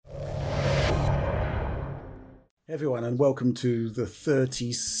Everyone, and welcome to the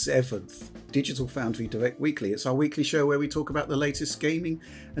 37th Digital Foundry Direct Weekly. It's our weekly show where we talk about the latest gaming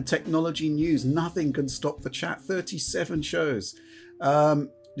and technology news. Nothing can stop the chat. 37 shows.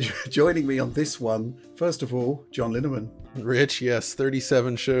 Joining me on this one, first of all, John Linneman. Rich, yes,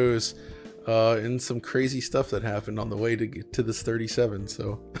 37 shows and some crazy stuff that happened on the way to get to this 37.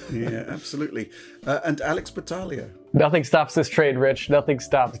 So yeah, absolutely. And Alex Battaglia. Nothing stops this trade, Rich. Nothing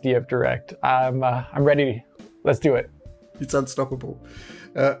stops DF Direct. I'm ready. Let's do it. It's unstoppable.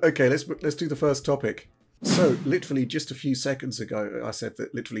 Okay, let's do the first topic. So, literally just a few seconds ago, I said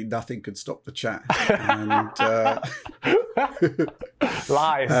that literally nothing could stop the chat. And,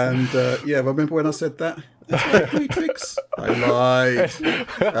 Lies. And yeah, remember when I said that? Matrix. I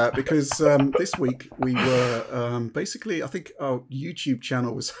lied. Because this week we were basically, I think our YouTube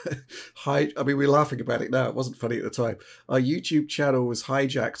channel was we're laughing about it now. It wasn't funny at the time. Our YouTube channel was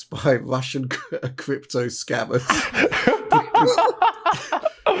hijacked by Russian crypto scammers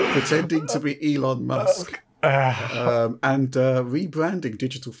pretending to be Elon Musk. And rebranding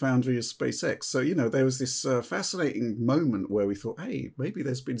Digital Foundry as SpaceX. So, there was this fascinating moment where we thought, hey, maybe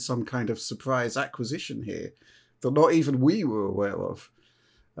there's been some kind of surprise acquisition here that not even we were aware of.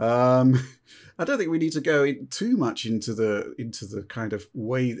 I don't think we need to go too much into the kind of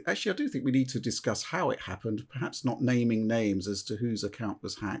way. Actually, I do think we need to discuss how it happened, perhaps not naming names as to whose account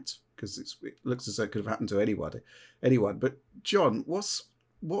was hacked, because it looks as though it could have happened to anyone. But John,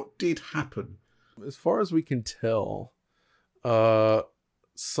 what did happen? As far as we can tell,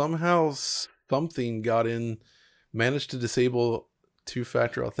 somehow something got in, managed to disable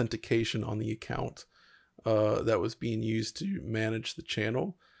two-factor authentication on the account that was being used to manage the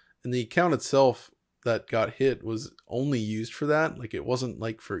channel. And the account itself that got hit was only used for that. Like, it wasn't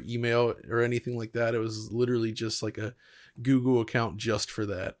like for email or anything like that. It was literally just like a Google account just for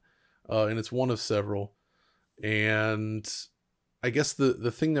that. And it's one of several. And I guess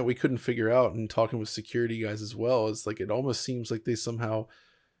the thing that we couldn't figure out in talking with security guys as well is, like, it almost seems like they somehow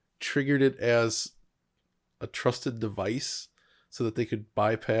triggered it as a trusted device so that they could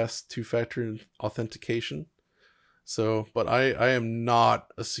bypass two-factor authentication. So, but I am not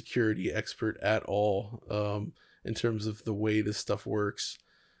a security expert at all in terms of the way this stuff works.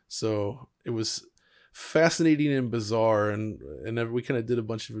 So it was fascinating and bizarre, and we kind of did a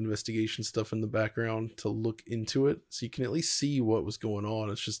bunch of investigation stuff in the background to look into it, so you can at least see what was going on.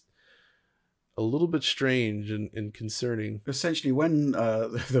 It's just a little bit strange and concerning. Essentially, when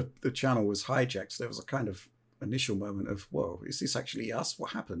the channel was hijacked, there was a kind of initial moment of, whoa, is this actually us?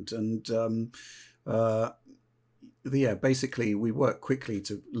 What happened? And yeah, basically we worked quickly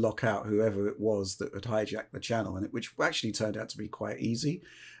to lock out whoever it was that had hijacked the channel, which actually turned out to be quite easy.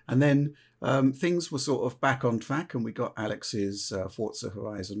 And then things were sort of back on track, and we got Alex's Forza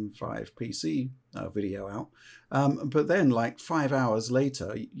Horizon 5 PC video out. But then, like 5 hours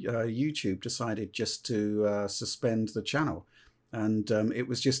later, YouTube decided just to suspend the channel. And it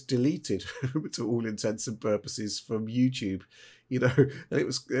was just deleted to all intents and purposes from YouTube. And it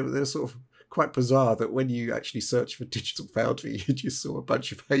was sort of quite bizarre that when you actually search for Digital Foundry, you just saw a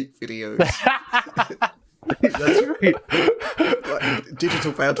bunch of hate videos. That's right. Like,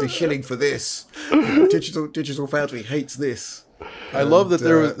 Digital Foundry shilling for this. Digital Foundry hates this. I love that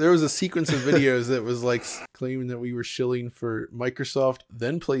there was a sequence of videos that was like claiming that we were shilling for Microsoft,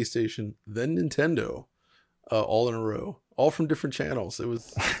 then PlayStation, then Nintendo, all in a row, all from different channels. It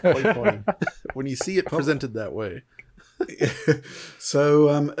was quite funny when you see it presented that way. So,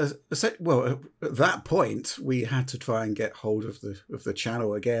 at that point, we had to try and get hold of the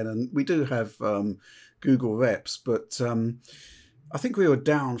channel again, and we do have Google reps, but I think we were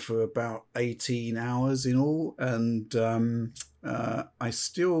down for about 18 hours in all, and I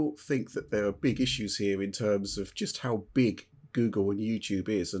still think that there are big issues here in terms of just how big Google and YouTube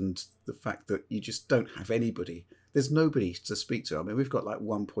is, and the fact that you just don't have anybody. There's nobody to speak to. I mean, we've got like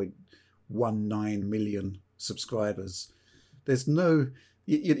 1.19 million subscribers. There's no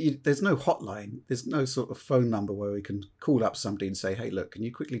there's no hotline. There's no sort of phone number where we can call up somebody and say, hey, look, can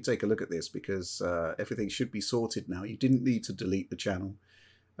you quickly take a look at this, because everything should be sorted now. You didn't need to delete the channel.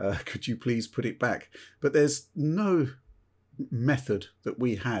 Could you please put it back? But there's no method that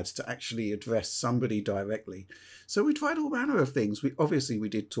we had to actually address somebody directly. So we tried all manner of things. We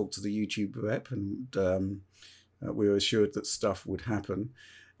did talk to the YouTube rep, and we were assured that stuff would happen.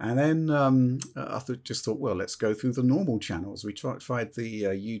 And then I thought, well, let's go through the normal channels. We tried the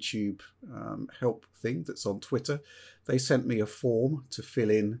YouTube help thing that's on Twitter. They sent me a form to fill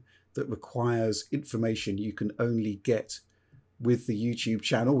in that requires information you can only get with the YouTube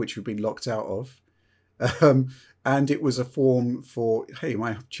channel, which we've been locked out of. And it was a form for, hey,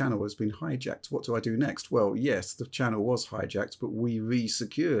 my channel has been hijacked. What do I do next? Well, yes, the channel was hijacked, but we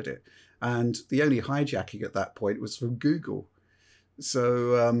re-secured it. And the only hijacking at that point was from Google.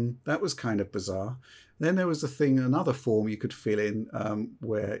 So that was kind of bizarre. Then there was another form you could fill in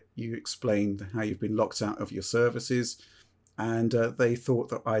where you explained how you've been locked out of your services. And they thought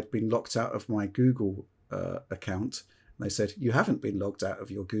that I'd been locked out of my Google account. And they said, you haven't been logged out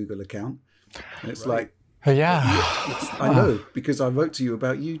of your Google account. And it's like, yeah, I know, because I wrote to you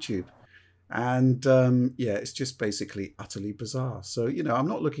about YouTube. And it's just basically utterly bizarre. So, I'm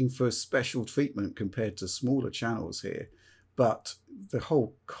not looking for special treatment compared to smaller channels here. But the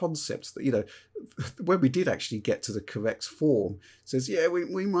whole concept that, when we did actually get to the correct form, says,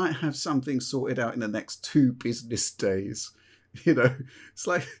 we might have something sorted out in the next 2 business days. It's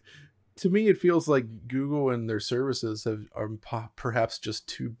like, to me, it feels like Google and their services are perhaps just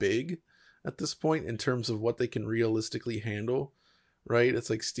too big at this point in terms of what they can realistically handle, right?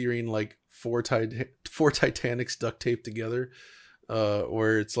 It's like steering like four Titanics duct taped together,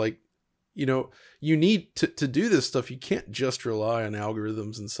 where it's like, you need to do this stuff. You can't just rely on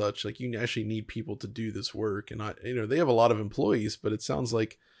algorithms and such. Like, you actually need people to do this work. And they have a lot of employees, but it sounds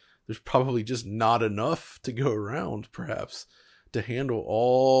like there's probably just not enough to go around, perhaps, to handle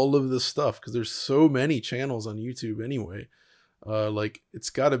all of this stuff, because there's so many channels on YouTube anyway. It's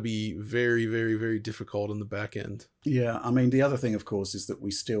got to be very, very, very difficult in the back end. Yeah, I mean, the other thing, of course, is that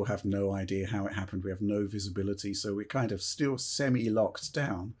we still have no idea how it happened. We have no visibility, so we're kind of still semi-locked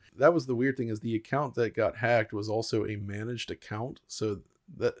down. That was the weird thing, is the account that got hacked was also a managed account, so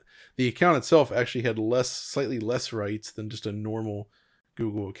that the account itself actually had slightly less rights than just a normal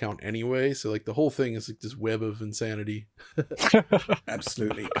Google account anyway. So like the whole thing is like this web of insanity.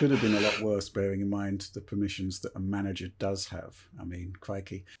 Absolutely. Could have been a lot worse, bearing in mind the permissions that a manager does have. I mean,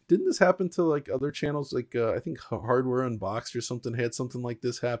 crikey. Didn't this happen to like other channels? Like I think Hardware Unboxed or something had something like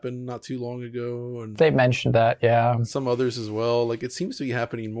this happen not too long ago. And they mentioned that, yeah. Some others as well. Like, it seems to be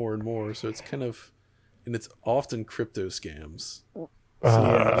happening more and more. So it's kind of, and it's often crypto scams. So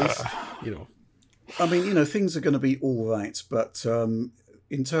at least, I mean, things are going to be all right, but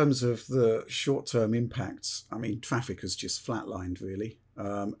in terms of the short-term impacts, I mean, traffic has just flatlined, really.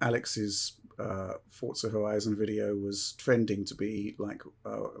 Alex's Forza Horizon video was trending to be like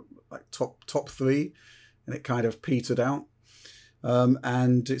top 3, and it kind of petered out.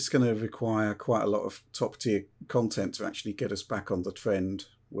 And it's going to require quite a lot of top-tier content to actually get us back on the trend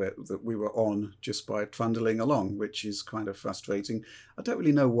that we were on just by trundling along, which is kind of frustrating. I don't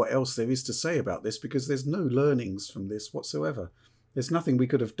really know what else there is to say about this, because there's no learnings from this whatsoever. There's nothing we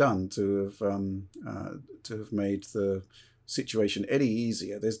could have done to have made the situation any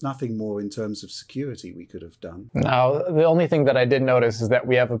easier. There's nothing more in terms of security we could have done. No, the only thing that I did notice is that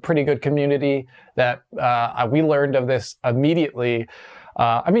we have a pretty good community, that we learned of this immediately.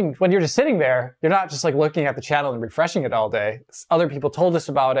 I mean, when you're just sitting there, you're not just like looking at the channel and refreshing it all day. Other people told us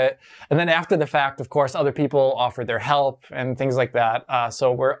about it. And then after the fact, of course, other people offered their help and things like that.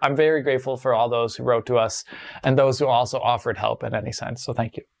 So I'm very grateful for all those who wrote to us and those who also offered help in any sense. So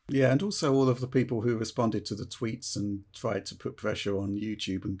thank you. Yeah, and also all of the people who responded to the tweets and tried to put pressure on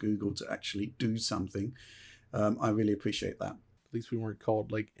YouTube and Google to actually do something. I really appreciate that. At least we weren't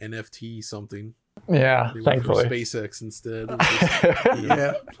called like NFT something. Yeah, thankfully. SpaceX instead.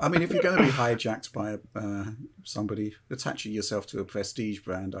 Yeah, I mean, if you're going to be hijacked by somebody attaching yourself to a prestige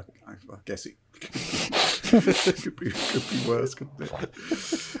brand, I guess it could be worse, couldn't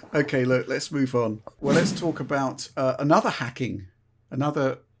it? Okay, look, let's move on. Well, let's talk about another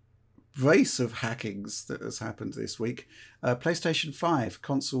brace of hackings that has happened this week. PlayStation 5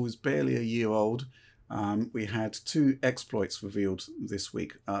 console is barely a year old. We had 2 exploits revealed this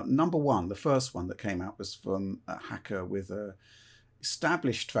week. Number 1, the first one that came out, was from a hacker with an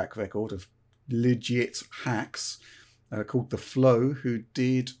established track record of legit hacks called The Flow, who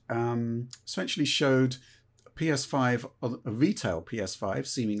did essentially showed PS5, a retail PS5,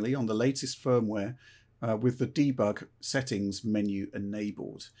 seemingly on the latest firmware with the debug settings menu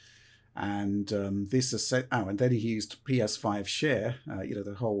enabled. And and then he used PS5 Share,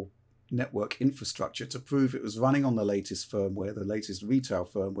 the whole network infrastructure, to prove it was running on the latest firmware, the latest retail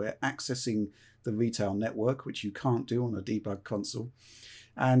firmware, accessing the retail network, which you can't do on a debug console.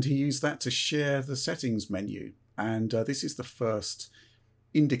 And he used that to share the settings menu. And this is the first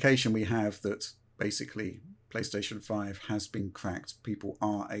indication we have that basically PlayStation 5 has been cracked. People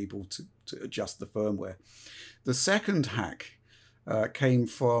are able to adjust the firmware. The second hack came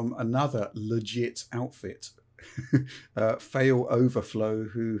from another legit outfit, Fail Overflow,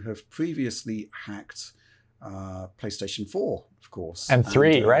 who have previously hacked PlayStation 4, of course. And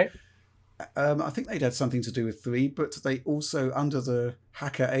 3, right? I think they'd had something to do with 3, but they also, under the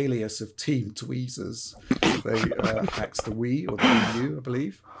hacker alias of Team Tweezers, they hacked the Wii or the Wii U, I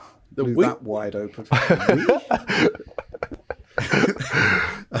believe. The Blew Wii? that wide open.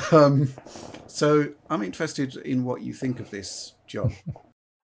 Wii? So I'm interested in what you think of this, John.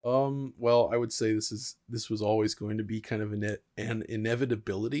 Well, I would say this was always going to be kind of an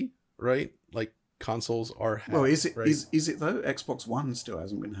inevitability, right? Like consoles are hacked. Well, is it right? is it though? Xbox One still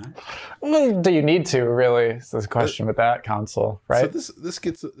hasn't been hacked. Well, do you need to really? Is the question with that console, right? So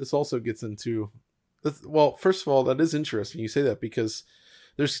this also gets into, well, first of all, that is interesting you say that, because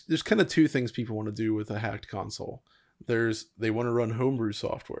there's kind of two things people want to do with a hacked console. They want to run homebrew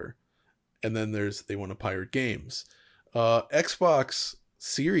software, and then they want to pirate games. Xbox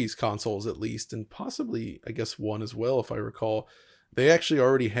Series consoles, at least, and possibly I guess One as well, if I recall, they actually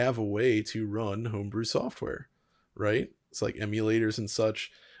already have a way to run homebrew software, right? It's like emulators and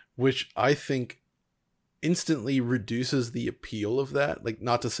such, which I think instantly reduces the appeal of that. Like,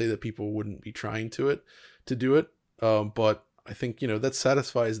 not to say that people wouldn't be trying to do it, but I think, that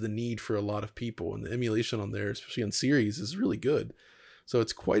satisfies the need for a lot of people, and the emulation on there, especially on Series, is really good. So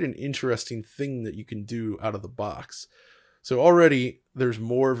it's quite an interesting thing that you can do out of the box. So already there's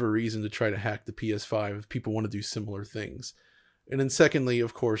more of a reason to try to hack the PS5 if people want to do similar things. And then secondly,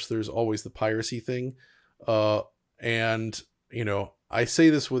 of course, there's always the piracy thing. And, I say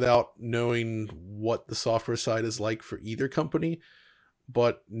this without knowing what the software side is like for either company,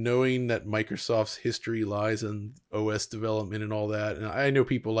 but knowing that Microsoft's history lies in OS development and all that. And I know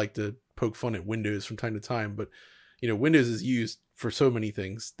people like to poke fun at Windows from time to time, but, Windows is used for so many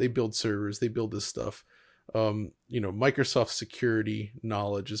things. They build servers, they build this stuff. Microsoft's security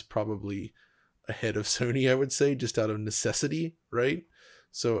knowledge is probably ahead of Sony, I would say, just out of necessity, right?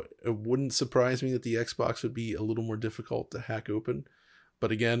 So it wouldn't surprise me that the Xbox would be a little more difficult to hack open.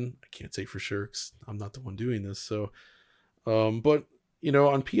 But again, I can't say for sure because I'm not the one doing this. So, but,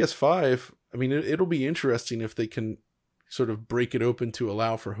 on PS5, I mean, it'll be interesting if they can sort of break it open to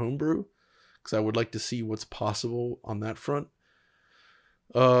allow for homebrew, because I would like to see what's possible on that front.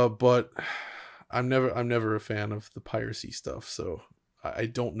 But I'm never a fan of the piracy stuff, so I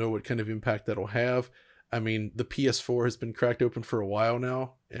don't know what kind of impact that'll have. I mean, the PS4 has been cracked open for a while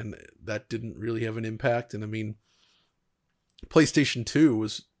now, and that didn't really have an impact. And I mean, PlayStation 2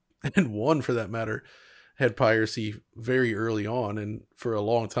 was, and 1 for that matter, had piracy very early on and for a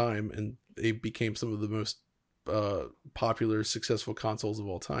long time, and they became some of the most popular, successful consoles of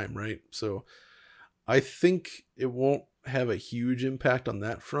all time, right? So I think it won't have a huge impact on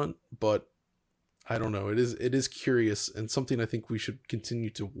that front, but I don't know. It is curious, and something I think we should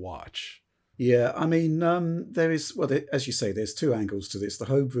continue to watch. Yeah, I mean, there is, as you say, there's two angles to this, the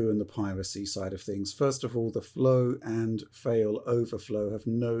homebrew and the piracy side of things. First of all, the flow and fail overflow have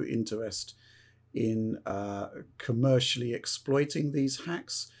no interest in commercially exploiting these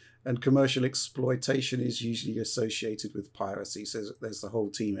hacks, and commercial exploitation is usually associated with piracy. So there's the whole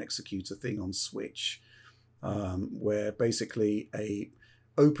Team Executor thing on Switch, where basically a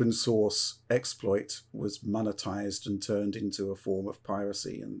open source exploit was monetized and turned into a form of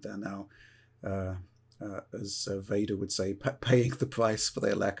piracy, and they're now, as Vader would say, paying the price for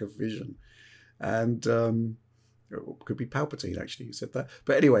their lack of vision. And it could be Palpatine, actually, who said that.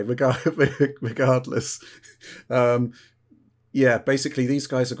 But anyway, regardless, basically these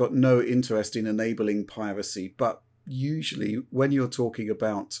guys have got no interest in enabling piracy. But usually when you're talking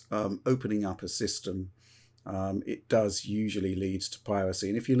about opening up a system, it does usually lead to piracy.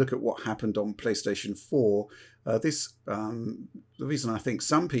 And if you look at what happened on PlayStation 4, the reason I think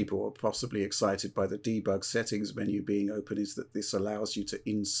some people are possibly excited by the debug settings menu being open is that this allows you to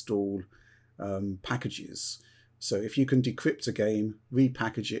install packages. So if you can decrypt a game,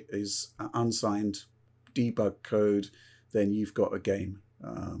 repackage it as unsigned debug code, then you've got a game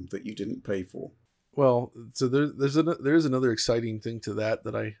that you didn't pay for. Well, so there's another exciting thing to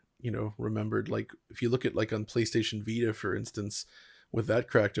that I remembered. Like, if you look at, like, on PlayStation Vita, for instance, with that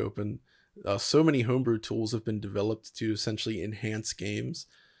cracked open, so many homebrew tools have been developed to essentially enhance games.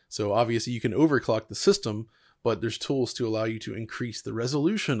 So obviously you can overclock the system, but there's tools to allow you to increase the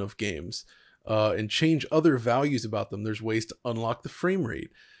resolution of games and change other values about them. There's ways to unlock the frame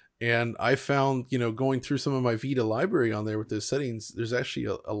rate. And I found, going through some of my Vita library on there with those settings, there's actually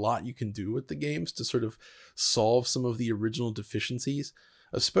a lot you can do with the games to sort of solve some of the original deficiencies.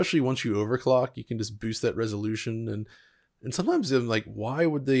 Especially once you overclock, you can just boost that resolution. And sometimes I'm like, why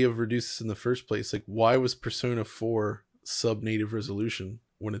would they have reduced this in the first place? Like, why was Persona 4 sub-native resolution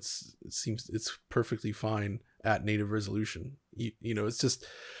when it seems it's perfectly fine at native resolution? It's just,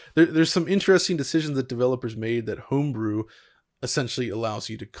 there's some interesting decisions that developers made that homebrew essentially allows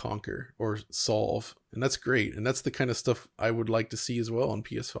you to conquer or solve. And that's great. And that's the kind of stuff I would like to see as well on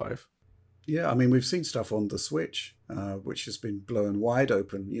PS5. Yeah, I mean, we've seen stuff on the Switch, which has been blown wide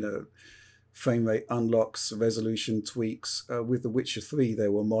open. Frame rate unlocks, resolution tweaks. With The Witcher 3,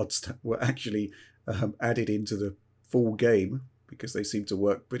 there were mods that were actually added into the full game because they seem to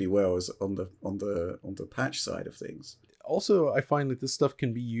work pretty well as on the patch side of things. Also, I find that this stuff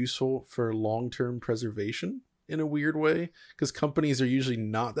can be useful for long-term preservation in a weird way, because companies are usually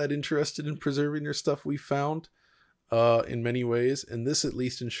not that interested in preserving their stuff we found in many ways. And this at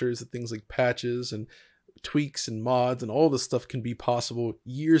least ensures that things like patches and tweaks and mods and all this stuff can be possible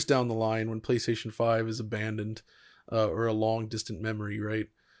years down the line when PlayStation 5 is abandoned or a long distant memory, right?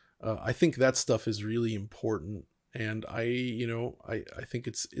 I think that stuff is really important. And I think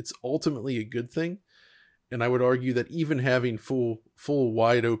it's ultimately a good thing. And I would argue that even having full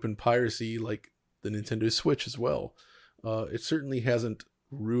wide open piracy like the Nintendo Switch as well, it certainly hasn't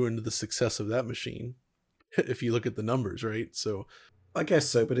ruined the success of that machine if you look at the numbers, right? So I guess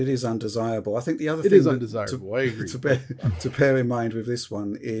so, but it is undesirable. I think the other thing it is undesirable. I agree. To bear in mind with this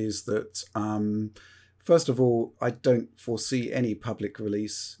one is that first of all, I don't foresee any public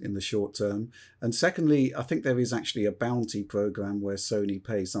release in the short term. And secondly, I think there is actually a bounty program where Sony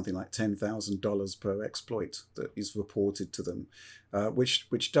pays something like $10,000 per exploit that is reported to them,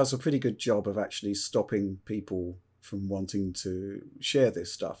 which does a pretty good job of actually stopping people from wanting to share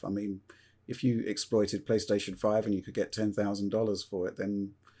this stuff. I mean, if you exploited PlayStation 5 and you could get $10,000 for it,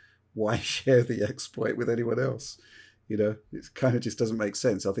 then why share the exploit with anyone else? It kind of just doesn't make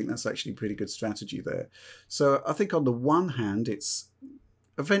sense. I think that's actually a pretty good strategy there. So I think on the one hand, it's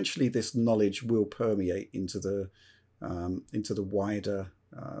eventually this knowledge will permeate into the wider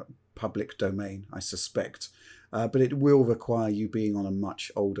public domain, I suspect. But it will require you being on a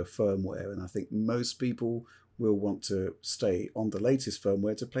much older firmware. And I think most people will want to stay on the latest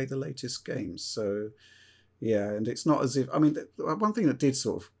firmware to play the latest games. So, yeah, and it's not as if... I mean, one thing that did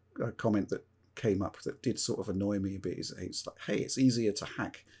sort of comment that came up that did sort of annoy me a bit is it's like, hey, it's easier to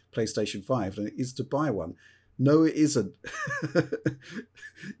hack PlayStation 5 than it is to buy one. No, it isn't.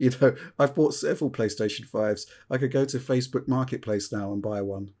 I've bought several PlayStation 5s. I could go to Facebook Marketplace now and buy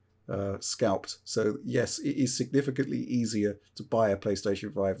one scalped. So yes, it is significantly easier to buy a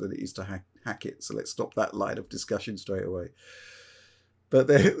PlayStation 5 than it is to hack it. So let's stop that line of discussion straight away. But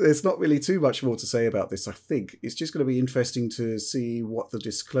there's not really too much more to say about this, I think. It's just going to be interesting to see what the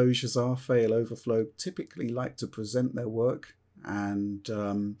disclosures are. Fail Overflow typically like to present their work, and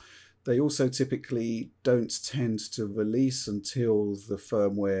they also typically don't tend to release until the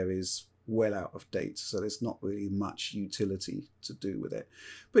firmware is well out of date. So there's not really much utility to do with it.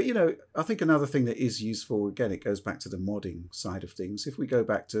 But, I think another thing that is useful, again, it goes back to the modding side of things. If we go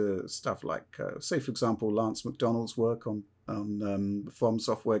back to stuff like, say, for example, Lance McDonald's work on From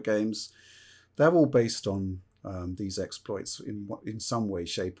Software games, they're all based on these exploits in some way,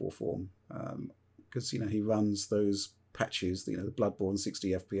 shape or form. Because, he runs those patches, the Bloodborne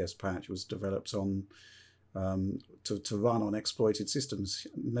 60 FPS patch was developed on to run on exploited systems.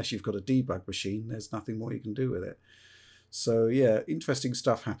 Unless you've got a debug machine, there's nothing more you can do with it. So yeah, interesting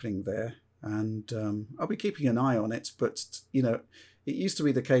stuff happening there, and I'll be keeping an eye on it. But it used to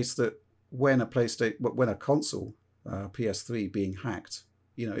be the case that when a console, PS3 being hacked,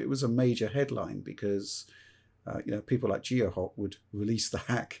 it was a major headline because people like GeoHot would release the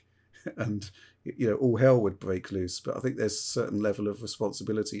hack, and all hell would break loose. But I think there's a certain level of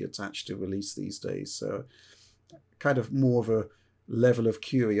responsibility attached to release these days. So kind of more of a level of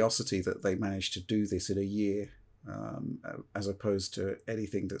curiosity that they managed to do this in a year, as opposed to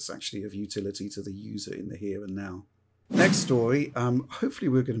anything that's actually of utility to the user in the here and now. Next story, hopefully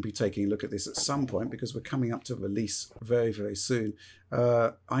we're going to be taking a look at this at some point because we're coming up to release very, very soon.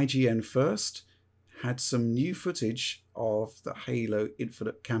 IGN First had some new footage of the Halo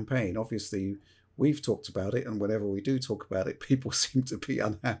Infinite campaign. Obviously, we've talked about it, and whenever we do talk about it, people seem to be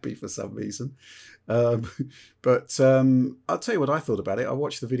unhappy for some reason. But I'll tell you what I thought about it. I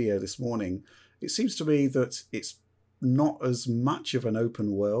watched the video this morning. It seems to me that it's not as much of an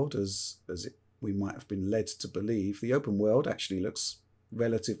open world as we might have been led to believe. The open world actually looks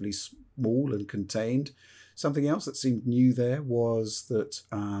relatively small and contained. Something else that seemed new there was that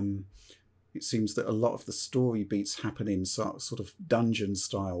it seems that a lot of the story beats happen in sort of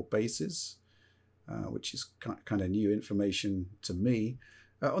dungeon-style bases, which is kind of new information to me.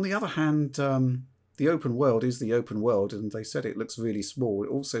 On the other hand, the open world is the open world, and they said it looks really small. It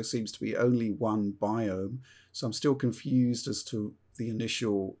also seems to be only one biome, so I'm still confused as to the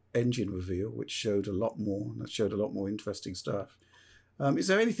initial engine reveal, which showed a lot more, and it showed a lot more interesting stuff. Is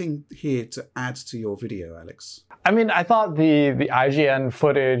there anything here to add to your video, Alex? I mean, I thought the IGN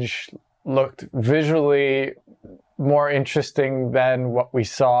footage looked visually more interesting than what we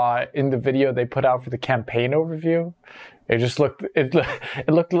saw in the video they put out for the campaign overview. It just looked it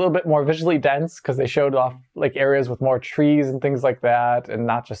looked a little bit more visually dense because they showed off like areas with more trees and things like that, and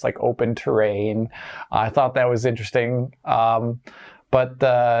not just like open terrain. I thought that was interesting, but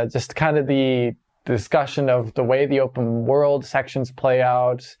just kind of the discussion of the way the open world sections play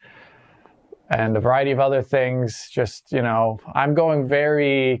out and a variety of other things. Just, I'm going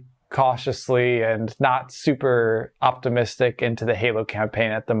very cautiously and not super optimistic into the Halo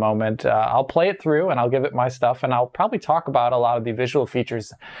campaign at the moment. I'll play it through and I'll give it my stuff, and I'll probably talk about a lot of the visual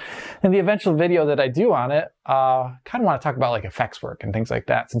features in the eventual video that I do on it. Kind of want to talk about like effects work and things like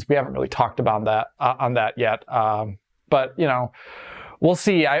that, since we haven't really talked about that on that yet. But we'll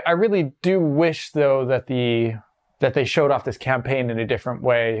see. I really do wish though that they showed off this campaign in a different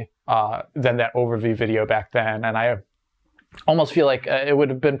way than that overview video back then, and I almost feel like it would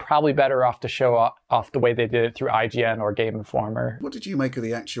have been probably better off to show off the way they did it through IGN or Game Informer. What did you make of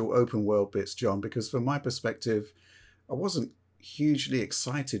the actual open world bits, John? Because from my perspective, I wasn't hugely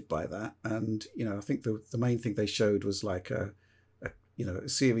excited by that. And, I think the main thing they showed was like a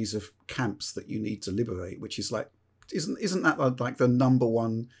series of camps that you need to liberate, which is like, isn't that like the number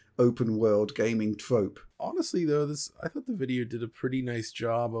one open world gaming trope? Honestly, though, I thought the video did a pretty nice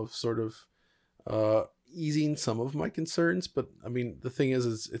job of sort of easing some of my concerns, but I mean, the thing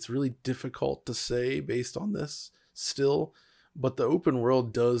is it's really difficult to say based on this still, but the open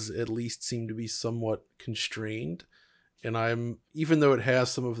world does at least seem to be somewhat constrained, and even though it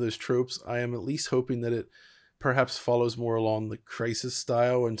has some of those tropes, I am at least hoping that it perhaps follows more along the Crisis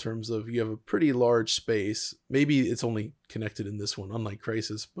style in terms of you have a pretty large space. Maybe it's only connected in this one, unlike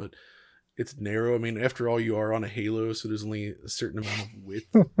Crisis, but it's narrow. I mean, after all, you are on a Halo, so there's only a certain amount of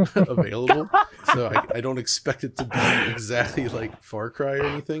width available. So I don't expect it to be exactly like Far Cry or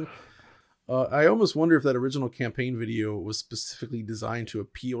anything. I almost wonder if that original campaign video was specifically designed to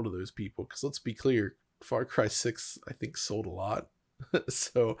appeal to those people. Because let's be clear, Far Cry 6, I think, sold a lot.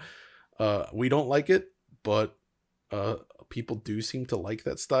 So we don't like it, but people do seem to like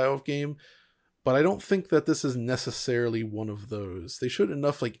that style of game. But I don't think that this is necessarily one of those. They showed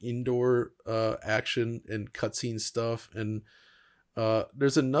enough like indoor action and cutscene stuff, and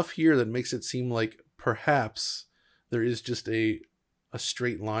there's enough here that makes it seem like perhaps there is just a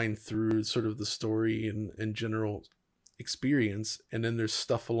straight line through sort of the story and general experience, and then there's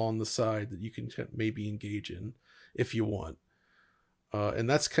stuff along the side that you can maybe engage in if you want. And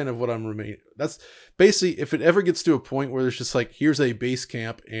that's kind of what that's basically, if it ever gets to a point where there's just like, here's a base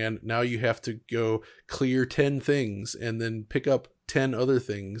camp and now you have to go clear 10 things and then pick up 10 other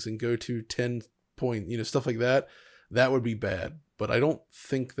things and go to 10 stuff like that, that would be bad. But I don't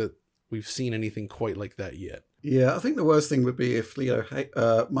think that we've seen anything quite like that yet. Yeah, I think the worst thing would be if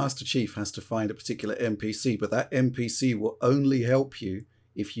Master Chief has to find a particular NPC, but that NPC will only help you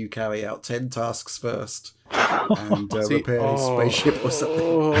if you carry out 10 tasks first and repair his spaceship or something.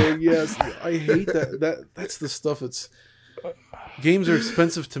 Oh, yes. I hate that. That's the stuff that's... Games are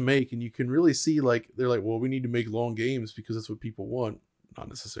expensive to make, and you can really see, like, they're like, well, we need to make long games because that's what people want. Not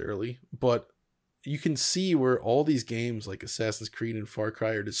necessarily. But you can see where all these games, like Assassin's Creed and Far Cry,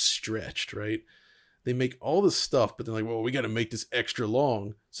 are just stretched, right? They make all this stuff, but they're like, well, we got to make this extra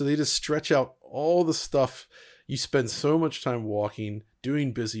long. So they just stretch out all the stuff. You spend so much time walking,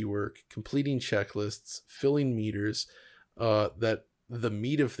 doing busy work, completing checklists, filling meters, that the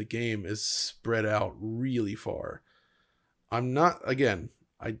meat of the game is spread out really far. I'm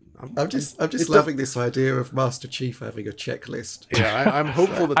just loving this idea of Master Chief having a checklist. Yeah, I'm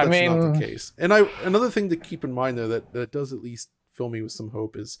hopeful that that's not the case. And another thing to keep in mind, though, that does at least fill me with some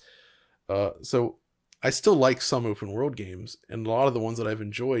hope is, so I still like some open world games, and a lot of the ones that I've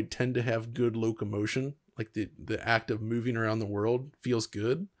enjoyed tend to have good locomotion. Like the act of moving around the world feels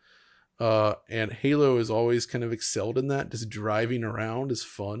good. And Halo has always kind of excelled in that. Just driving around is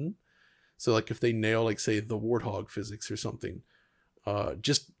fun. So like if they nail, like, say, the Warthog physics or something,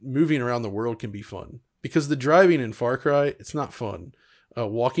 just moving around the world can be fun. Because the driving in Far Cry, it's not fun.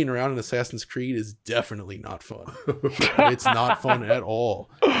 Walking around in Assassin's Creed is definitely not fun. It's not fun at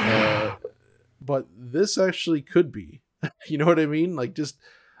all. But this actually could be. You know what I mean? Like,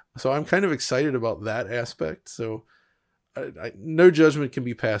 so I'm kind of excited about that aspect. So no judgment can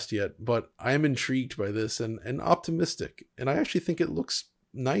be passed yet, but I am intrigued by this and optimistic. And I actually think it looks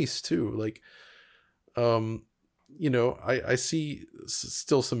nice too. Like, I see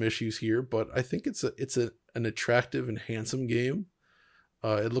still some issues here, but I think it's an attractive and handsome game.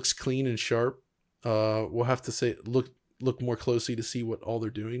 It looks clean and sharp. We'll have to say, look more closely to see what all they're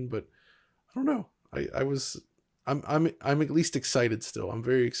doing, but I don't know. I'm at least excited still. I'm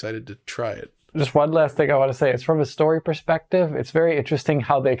very excited to try it. Just one last thing I want to say. It's from a story perspective. It's very interesting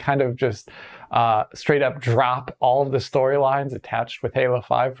how they kind of just straight up drop all of the storylines attached with Halo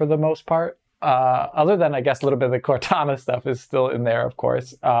 5 for the most part. Other than, I guess, a little bit of the Cortana stuff is still in there, of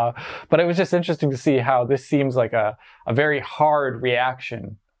course. But it was just interesting to see how this seems like a very hard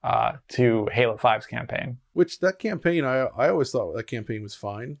reaction to Halo 5's campaign. Which that campaign, I always thought that campaign was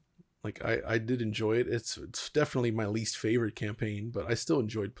fine. Like I did enjoy it. It's definitely my least favorite campaign, but I still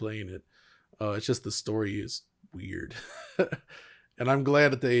enjoyed playing it. It's just the story is weird. And I'm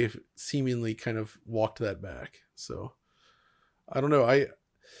glad that they seemingly kind of walked that back. So I don't know.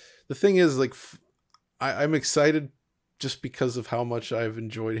 The thing is, like, I'm excited just because of how much I've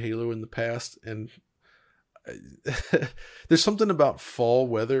enjoyed Halo in the past. And there's something about fall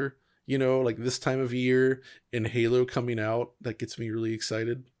weather, you know, like this time of year and Halo coming out that gets me really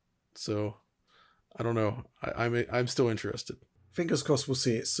excited. So I don't know. I'm still interested. Fingers crossed we'll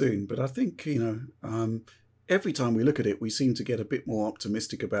see it soon. But I think, every time we look at it, we seem to get a bit more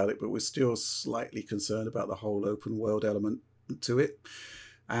optimistic about it, but we're still slightly concerned about the whole open world element to it.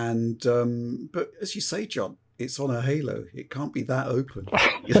 And but as you say, John, it's on a Halo. It can't be that open.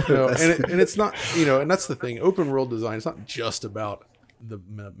 And it's not, and that's the thing. Open world design, it's not just about the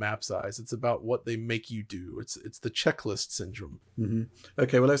map size. It's about what they make you do. It's the checklist syndrome. Mm-hmm.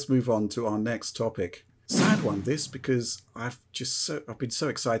 Okay, well, let's move on to our next topic. Sad one, this, because I've been so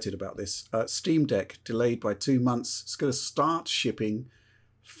excited about this. Steam Deck delayed by 2 months. It's going to start shipping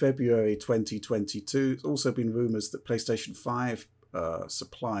February 2022. There's also been rumors that PlayStation 5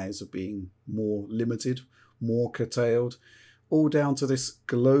 supplies are being more limited, more curtailed, all down to this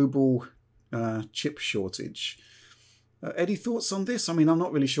global chip shortage. Any thoughts on this? I mean, I'm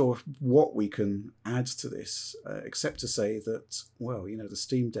not really sure what we can add to this, except to say that, well, the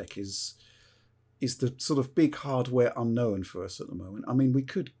Steam Deck is the sort of big hardware unknown for us at the moment. I mean, we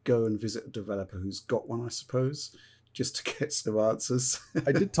could go and visit a developer who's got one, I suppose, just to get some answers.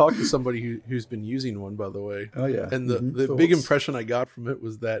 I did talk to somebody who's been using one, by the way. Oh, yeah. And the big impression I got from it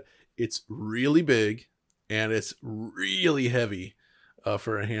was that it's really big and it's really heavy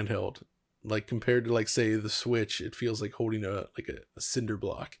for a handheld. Like compared to, like, say, the Switch, it feels like holding a cinder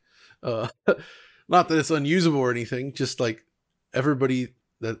block. Not that it's unusable or anything, just like everybody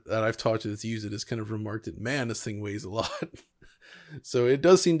that I've talked to that's used it has kind of remarked that, man, this thing weighs a lot. So it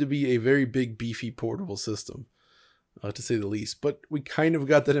does seem to be a very big, beefy, portable system, to say the least. But we kind of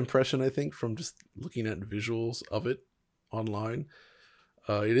got that impression, I think, from just looking at visuals of it online.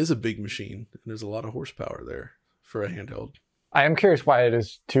 It is a big machine, and there's a lot of horsepower there for a handheld. I am curious why it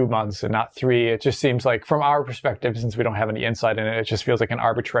is 2 months and not 3. It just seems like, from our perspective, since we don't have any insight in it, it just feels like an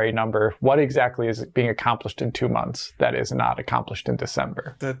arbitrary number. What exactly is being accomplished in 2 months that is not accomplished in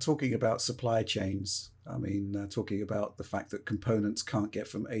December? They're talking about supply chains. I mean, they're talking about the fact that components can't get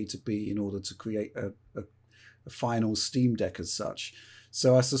from A to B in order to create a final Steam Deck as such.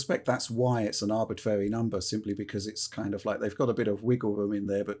 So I suspect that's why it's an arbitrary number, simply because it's kind of like they've got a bit of wiggle room in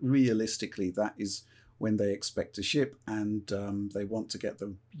there, but realistically, that is when they expect to ship, and they want to get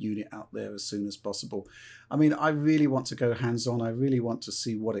the unit out there as soon as possible. I mean, I really want to go hands-on. I really want to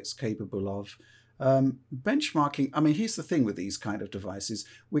see what it's capable of. Benchmarking, I mean, here's the thing with these kind of devices.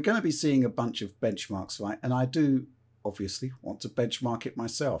 We're going to be seeing a bunch of benchmarks, right? And I do obviously want to benchmark it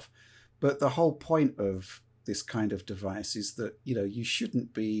myself. But the whole point of this kind of device is that, you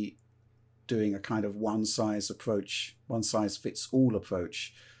shouldn't be doing a kind of one-size-fits-all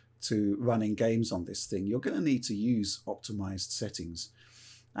approach to running games on this thing. You're going to need to use optimized settings.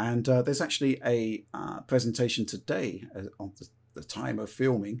 And there's actually a presentation today on the time of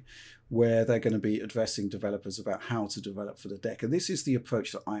filming where they're going to be addressing developers about how to develop for the deck. And this is the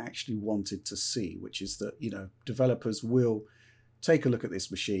approach that I actually wanted to see, which is that, developers will take a look at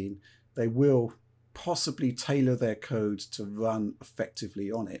this machine. They will possibly tailor their code to run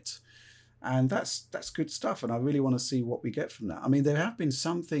effectively on it. And that's good stuff. And I really want to see what we get from that. I mean, there have been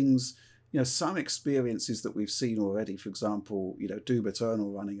some things, some experiences that we've seen already. For example, Doom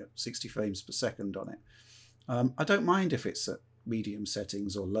Eternal running at 60 frames per second on it. I don't mind if it's at medium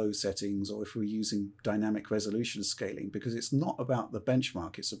settings or low settings, or if we're using dynamic resolution scaling, because it's not about the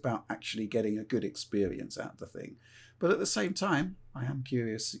benchmark. It's about actually getting a good experience out of the thing. But at the same time, I am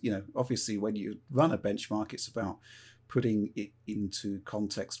curious, obviously when you run a benchmark, it's about putting it into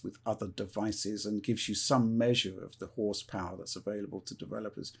context with other devices and gives you some measure of the horsepower that's available to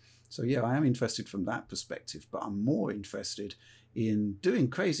developers. So yeah, I am interested from that perspective, but I'm more interested in doing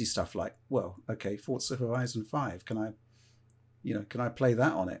crazy stuff like, well, okay, Forza Horizon 5, can I play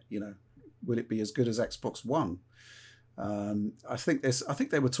that on it? Will it be as good as Xbox One? I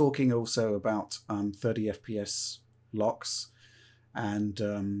think they were talking also about 30 FPS locks, and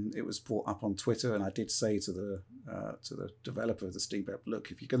it was brought up on Twitter. And I did say to the developer of the Steam Deck,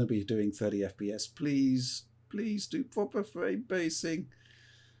 look, if you're going to be doing 30 FPS, please do proper frame basing.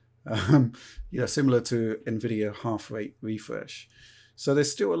 Similar to NVIDIA half rate refresh. So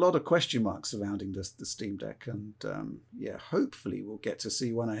there's still a lot of question marks surrounding the Steam Deck, and hopefully we'll get to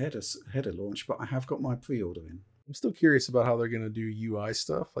see one ahead of launch. But I have got my pre-order in. I'm still curious about how they're going to do UI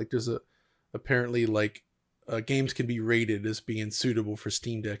stuff. Like there's apparently games can be rated as being suitable for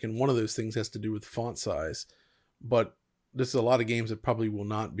Steam Deck, and one of those things has to do with font size. But there's a lot of games that probably will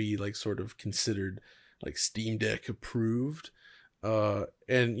not be like sort of considered like Steam Deck approved. And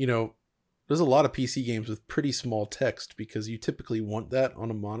there's a lot of PC games with pretty small text because you typically want that on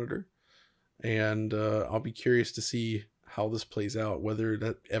a monitor. And I'll be curious to see how this plays out, whether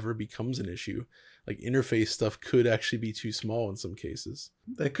that ever becomes an issue. Like interface stuff could actually be too small in some cases.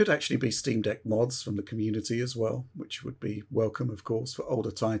 There could actually be Steam Deck mods from the community as well, which would be welcome, of course, for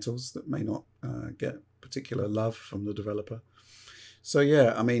older titles that may not get particular love from the developer. So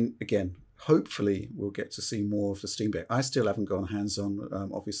yeah, I mean, again, hopefully we'll get to see more of the Steam Deck. I still haven't gone hands-on,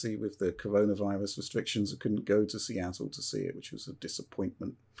 obviously, with the coronavirus restrictions. I couldn't go to Seattle to see it, which was a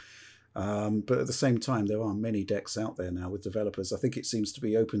disappointment. But at the same time, there are many decks out there now with developers. I think it seems to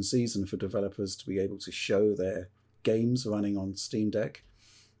be open season for developers to be able to show their games running on Steam Deck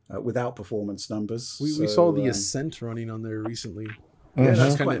without performance numbers. We saw the Ascent running on there recently. Yeah,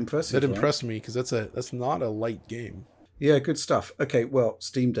 that's quite impressive. That impressed me because that's not a light game. Yeah, good stuff. Okay, well,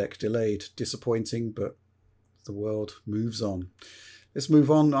 Steam Deck delayed, disappointing, but the world moves on. Let's move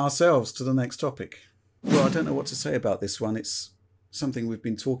on ourselves to the next topic. Well, I don't know what to say about this one. It's something we've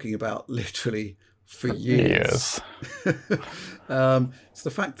been talking about literally for years. It's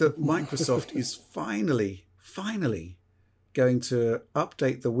the fact that Microsoft is finally going to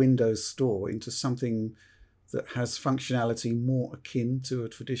update the Windows Store into something that has functionality more akin to a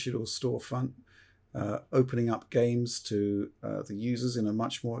traditional storefront, opening up games to the users in a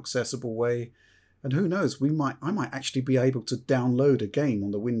much more accessible way. And who knows, I might actually be able to download a game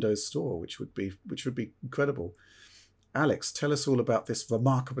on the Windows Store, which would be incredible. Alex, tell us all about this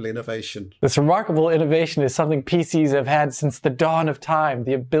remarkable innovation. This remarkable innovation is something PCs have had since the dawn of time,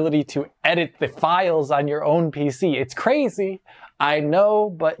 the ability to edit the files on your own PC. It's crazy, I know,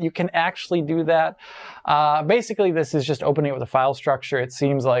 but you can actually do that. Basically, this is just opening it with a file structure. It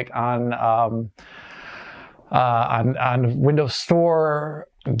seems like on Windows Store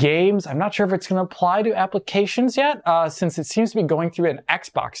games. I'm not sure if it's going to apply to applications yet, since it seems to be going through an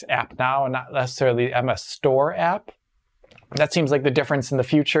Xbox app now and not necessarily the MS Store app. That seems like the difference in the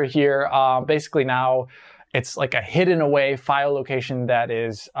future here. Basically now it's like a hidden away file location that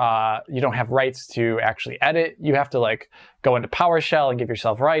is, you don't have rights to actually edit. You have to like go into PowerShell and give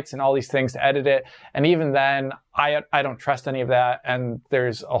yourself rights and all these things to edit it. And even then, I don't trust any of that. And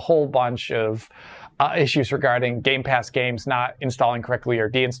there's a whole bunch of issues regarding Game Pass games not installing correctly or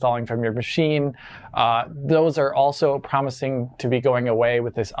deinstalling from your machine. Those are also promising to be going away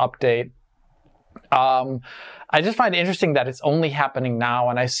with this update. I just find it interesting that it's only happening now,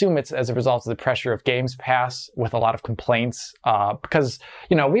 and I assume it's as a result of the pressure of Games Pass with a lot of complaints, because,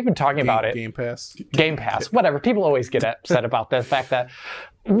 we've been talking about it. Game Pass, whatever. People always get upset about the fact that,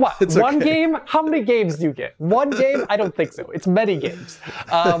 one game? How many games do you get? One game? I don't think so. It's many games.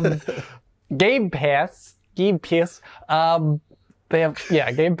 Game Pass. They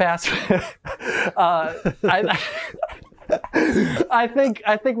have, Game Pass. I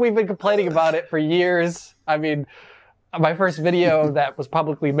think we've been complaining about it for years. I mean, my first video that was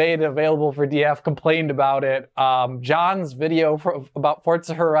publicly made available for DF complained about it. John's video about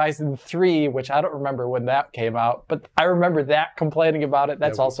Forza Horizon 3, which I don't remember when that came out, but I remember that complaining about it.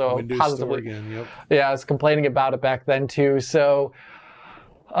 That's also Windows positively. Store again, yep. Yeah, I was complaining about it back then too. So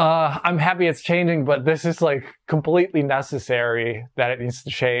I'm happy it's changing, but this is like completely necessary that it needs to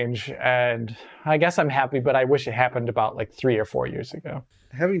change. And I guess I'm happy, but I wish it happened about like 3 or 4 years ago.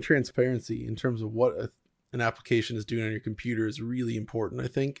 Having transparency in terms of what an application is doing on your computer is really important, I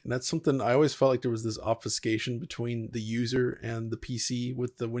think. And that's something I always felt like there was this obfuscation between the user and the PC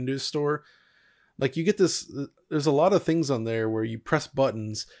with the Windows Store. Like you get this, there's a lot of things on there where you press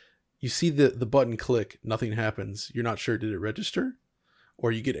buttons, you see the button click, nothing happens. You're not sure, did it register?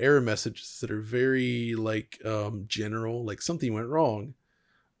 Or you get error messages that are very like general, like something went wrong.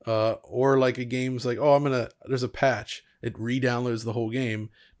 Or like a game's like, there's a patch. It re-downloads the whole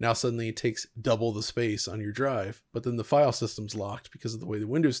game. Now suddenly it takes double the space on your drive. But then the file system's locked because of the way the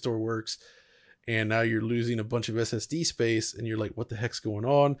Windows Store works. and now you're losing a bunch of SSD space, and you're like, what the heck's going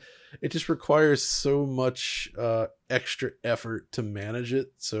on? It just requires so much extra effort to manage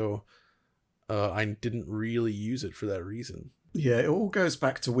it. So I didn't really use it for that reason. Yeah, it all goes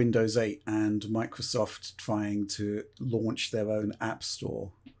back to Windows 8 and Microsoft trying to launch their own app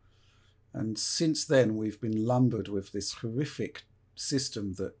store. And since then, we've been lumbered with this horrific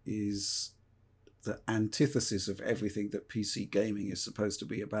system that is the antithesis of everything that PC gaming is supposed to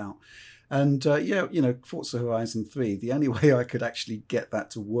be about. And Forza Horizon 3, the only way I could actually get that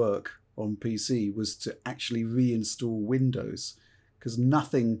to work on PC was to actually reinstall Windows, because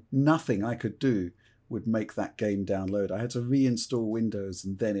nothing I could do would make that game download. I had to reinstall Windows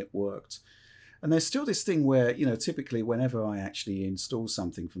and then it worked. And there's still this thing where, typically whenever I actually install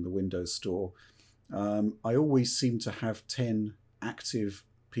something from the Windows Store, I always seem to have 10 active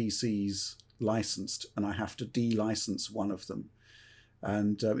PCs licensed, and I have to de-license one of them.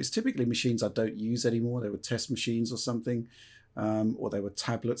 And it's typically machines I don't use anymore. They were test machines or something, or they were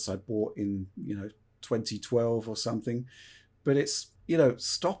tablets I bought in 2012 or something. But it's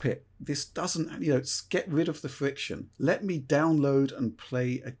stop it. This doesn't get rid of the friction. Let me download and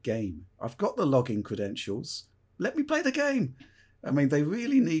play a game. I've got the login credentials. Let me play the game. I mean, they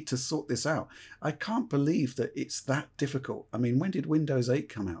really need to sort this out. I can't believe that it's that difficult. I mean, when did Windows 8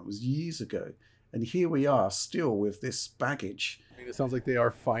 come out? It was years ago. And here we are still with this baggage. I mean, it sounds like they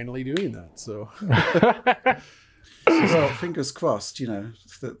are finally doing that. So, well, fingers crossed,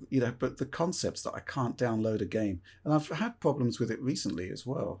 but the concept's that I can't download a game. And I've had problems with it recently as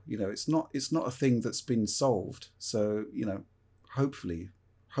well. It's not a thing that's been solved. So,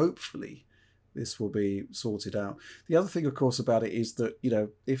 hopefully this will be sorted out. The other thing, of course, about it is that,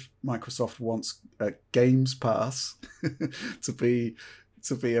 if Microsoft wants Games Pass to be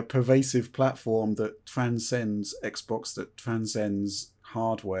a pervasive platform that transcends Xbox, that transcends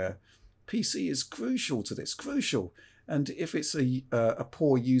hardware, PC is crucial to this, crucial. And if it's a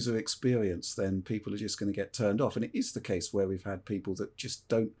poor user experience, then people are just going to get turned off. And it is the case where we've had people that just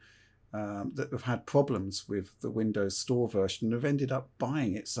don't, that have had problems with the Windows Store version and have ended up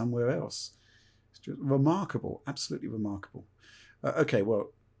buying it somewhere else. It's just remarkable, absolutely remarkable. Okay,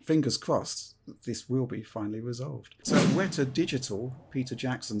 well, fingers crossed that this will be finally resolved. So Weta Digital, Peter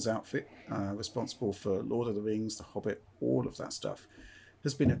Jackson's outfit, responsible for Lord of the Rings, The Hobbit, all of that stuff,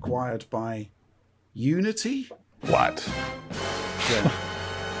 has been acquired by Unity. What? Yeah.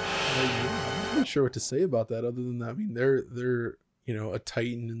 I'm not sure what to say about that other than that. I mean, they're a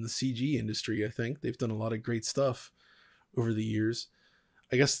titan in the CG industry. I think they've done a lot of great stuff over the years.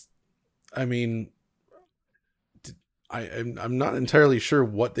 I guess, I mean, I'm not entirely sure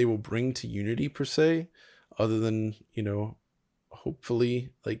what they will bring to Unity per se, other than,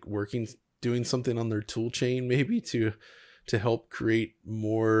 hopefully like doing something on their tool chain, maybe to help create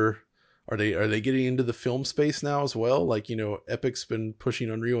more. Are they getting into the film space now as well? Like, Epic's been pushing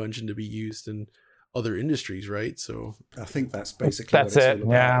Unreal Engine to be used in other industries, right? So I think that's basically that's what it's it.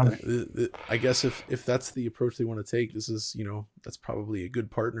 all about. Yeah. I guess if that's the approach they want to take, this is, that's probably a good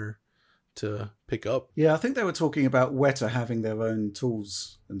partner to pick up. Yeah, I think they were talking about Weta having their own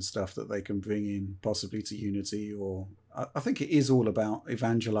tools and stuff that they can bring in possibly to Unity, or I think it is all about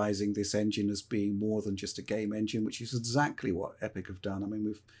evangelizing this engine as being more than just a game engine, which is exactly what Epic have done. I mean,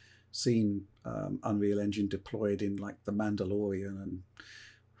 we've seen Unreal Engine deployed in like The Mandalorian and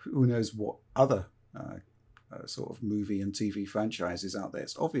who knows what other sort of movie and TV franchises out there.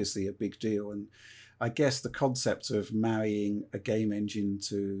 It's obviously a big deal, and I guess the concept of marrying a game engine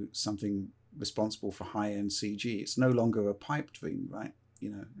to something responsible for high-end CG, it's no longer a pipe dream, right?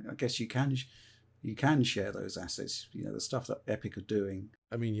 I guess you can share those assets, the stuff that Epic are doing.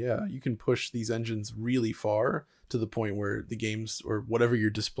 I mean, yeah, you can push these engines really far to the point where the games or whatever you're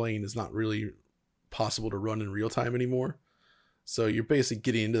displaying is not really possible to run in real time anymore. So you're basically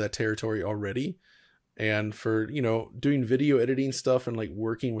getting into that territory already. And for, doing video editing stuff and like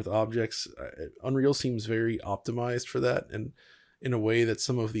working with objects, Unreal seems very optimized for that, and in a way that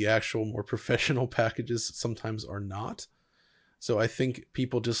some of the actual more professional packages sometimes are not. So I think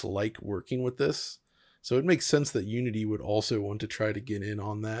people just like working with this. So it makes sense that Unity would also want to try to get in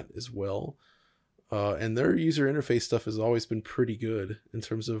on that as well. And their user interface stuff has always been pretty good in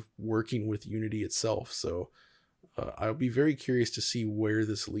terms of working with Unity itself. So I'll be very curious to see where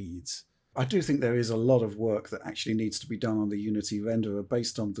this leads. I do think there is a lot of work that actually needs to be done on the Unity renderer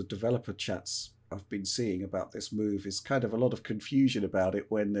based on the developer chats I've been seeing about this move. Is kind of a lot of confusion about it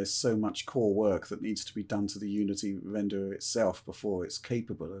when there's so much core work that needs to be done to the Unity renderer itself before it's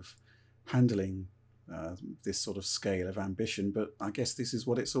capable of handling this sort of scale of ambition. But I guess this is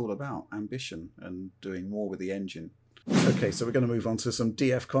what it's all about, ambition and doing more with the engine. Okay, so we're going to move on to some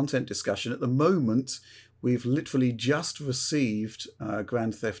DF content discussion. At the moment, we've literally just received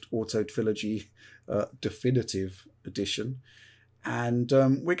Grand Theft Auto Trilogy Definitive Edition. And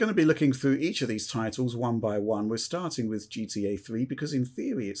we're going to be looking through each of these titles one by one. We're starting with GTA 3 because in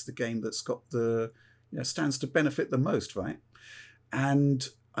theory it's the game that's got the, stands to benefit the most, right? And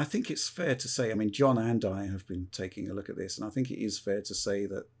I think it's fair to say, I mean, John and I have been taking a look at this, and I think it is fair to say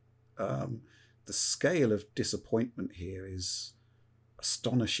that the scale of disappointment here is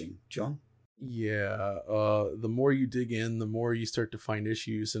astonishing. John? Yeah, the more you dig in, the more you start to find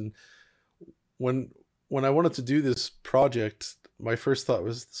issues. And when I wanted to do this project, my first thought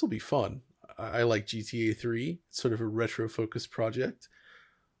was, this will be fun. I like GTA 3, it's sort of a retro-focused project.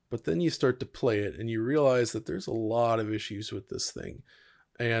 But then you start to play it and you realize that there's a lot of issues with this thing.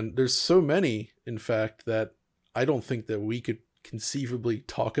 And there's so many, in fact, that I don't think that we could conceivably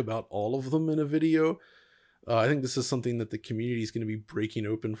talk about all of them in a video. I think this is something that the community is going to be breaking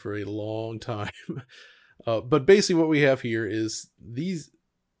open for a long time. But basically what we have here is these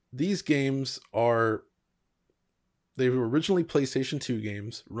games they were originally PlayStation 2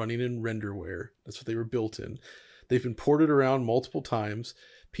 games running in renderware. That's what they were built in. They've been ported around multiple times,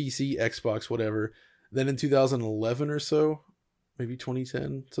 PC, Xbox, whatever. Then in 2011 or so, maybe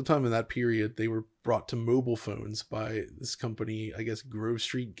 2010, sometime in that period, they were brought to mobile phones by this company. I guess Grove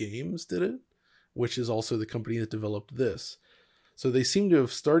Street Games did it, which is also the company that developed this. So they seem to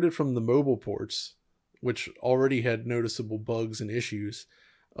have started from the mobile ports, which already had noticeable bugs and issues.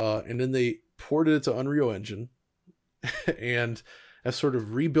 And then they ported it to Unreal Engine and have sort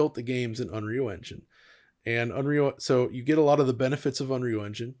of rebuilt the games in Unreal Engine. And so you get a lot of the benefits of Unreal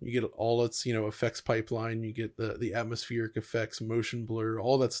Engine. You get all its, effects pipeline. You get the atmospheric effects, motion blur,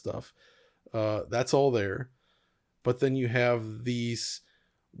 all that stuff. That's all there. But then you have these.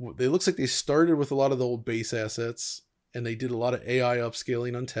 It looks like they started with a lot of the old base assets, and they did a lot of AI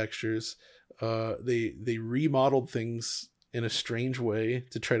upscaling on textures. They remodeled things in a strange way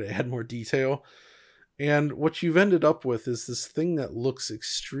to try to add more detail. And what you've ended up with is this thing that looks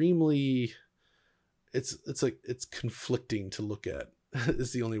extremely. It's conflicting to look at.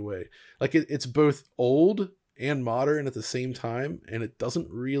 Is the only way. Like it's both old and modern at the same time, and it doesn't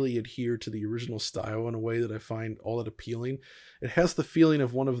really adhere to the original style in a way that I find all that appealing. It has the feeling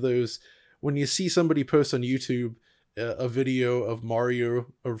of one of those when you see somebody post on YouTube a video of Mario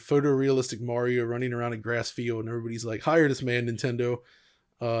or photorealistic Mario running around a grass field, and everybody's like, "Hire this man, Nintendo."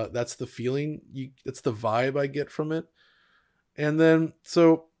 That's the feeling. That's the vibe I get from it. And then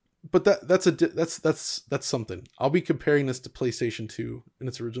but that's something. I'll be comparing this to PlayStation 2 in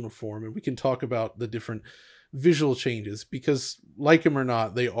its original form, and we can talk about the different visual changes because, like them or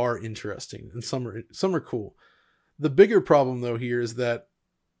not, they are interesting and some are cool. The bigger problem though here is that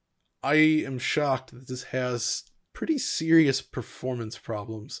I am shocked that this has pretty serious performance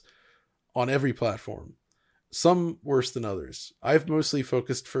problems on every platform. Some worse than others. I've mostly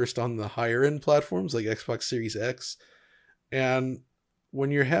focused first on the higher end platforms like Xbox Series X, and when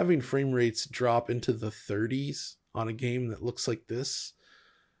you're having frame rates drop into the 30s on a game that looks like this,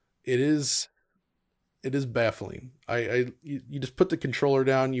 it is baffling. You just put the controller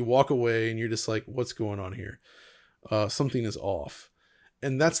down, you walk away, and you're just like, what's going on here? Something is off.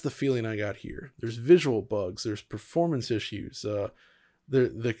 And that's the feeling I got here. There's visual bugs, there's performance issues.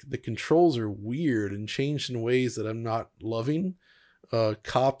 The controls are weird and changed in ways that I'm not loving.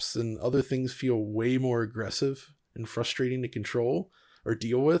 Cops and other things feel way more aggressive and frustrating to control or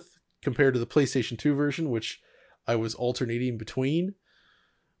deal with compared to the PlayStation 2 version, which I was alternating between.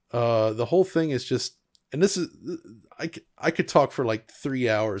 The whole thing is just, and this is, I could talk for like 3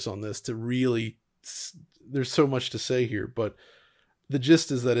 hours on this to really, there's so much to say here, but the gist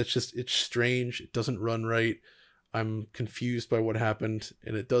is that it's strange. It doesn't run right. I'm confused by what happened,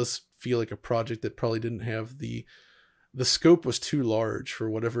 and it does feel like a project that probably didn't have the scope was too large for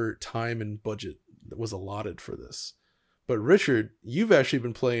whatever time and budget that was allotted for this. But Richard, you've actually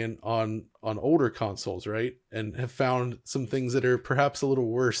been playing on older consoles, right? And have found some things that are perhaps a little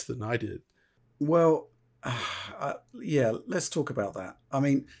worse than I did. Well, yeah, let's talk about that. I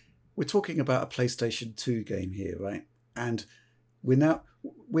mean, we're talking about a PlayStation 2 game here, right? And we're now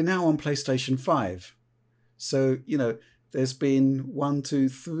on PlayStation 5. So, there's been 1, 2,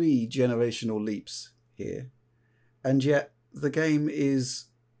 3 generational leaps here. And yet the game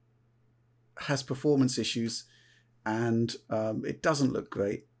has performance issues, and it doesn't look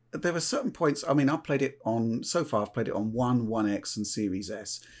great. There are certain points, I mean, I've played it on 1X and Series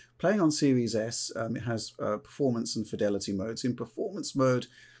S. Playing on Series S, it has performance and fidelity modes. In performance mode,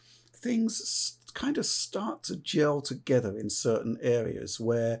 things kind of start to gel together in certain areas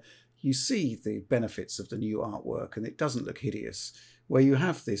where you see the benefits of the new artwork, and it doesn't look hideous. Where you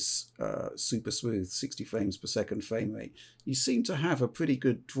have this super smooth 60 frames per second frame rate, you seem to have a pretty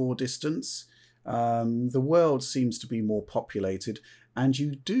good draw distance. The world seems to be more populated, and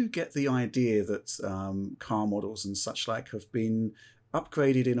you do get the idea that car models and such like have been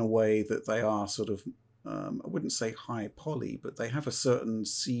upgraded in a way that they are sort of, I wouldn't say high poly, but they have a certain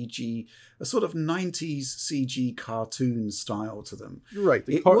CG, a sort of 90s CG cartoon style to them. You're right.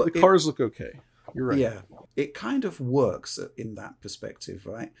 The cars look okay. You're right. Yeah, it kind of works in that perspective,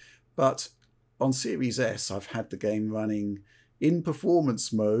 right? But on Series S, I've had the game running in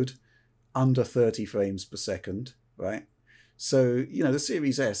performance mode under 30 frames per second, right? So, the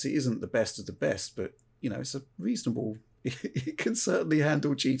Series S, it isn't the best of the best, but, it's a reasonable, it can certainly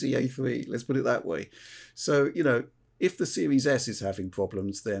handle GTA 3, let's put it that way. So, if the Series S is having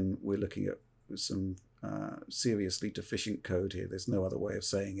problems, then we're looking at some seriously deficient code here. There's no other way of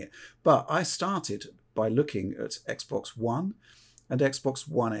saying it. But I started by looking at Xbox One and Xbox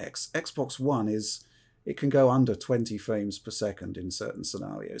One X. Xbox One it can go under 20 frames per second in certain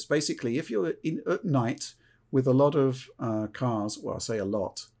scenarios. Basically, if you're at night with a lot of cars, well, I say a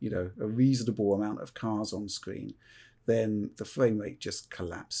lot, a reasonable amount of cars on screen, then the frame rate just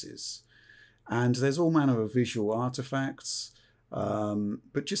collapses. And there's all manner of visual artifacts,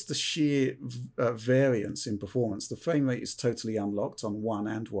 but just the sheer variance in performance. The frame rate is totally unlocked on One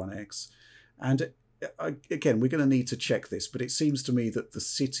and One X. And again, we're going to need to check this, but it seems to me that the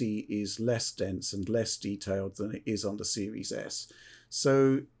city is less dense and less detailed than it is on the Series S.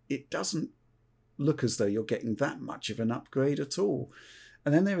 So it doesn't look as though you're getting that much of an upgrade at all.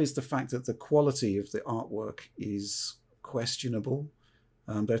 And then there is the fact that the quality of the artwork is questionable.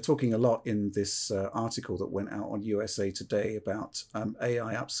 They're talking a lot in this article that went out on USA Today about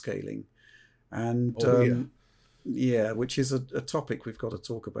AI upscaling. And yeah, which is a topic we've got to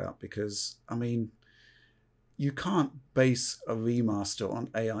talk about, because, you can't base a remaster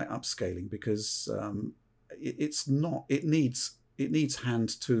on AI upscaling, because it needs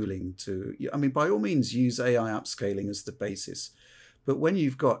hand tooling to, by all means use AI upscaling as the basis. But when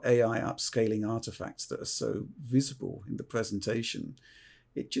you've got AI upscaling artifacts that are so visible in the presentation,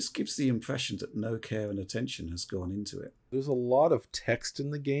 it just gives the impression that no care and attention has gone into it. There's a lot of text in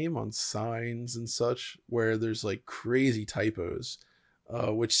the game on signs and such where there's like crazy typos,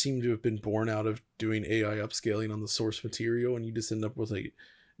 which seem to have been born out of doing AI upscaling on the source material, and you just end up with like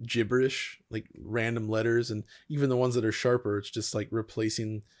gibberish, like random letters, and even the ones that are sharper, it's just like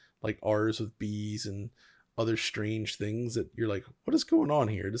replacing like R's with B's and other strange things that you're like, what is going on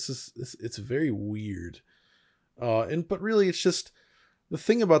here? It's very weird. But really it's just, the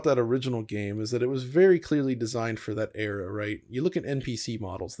thing about that original game is that it was very clearly designed for that era, right? You look at NPC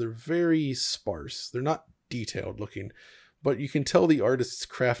models, they're very sparse. They're not detailed looking, but you can tell the artists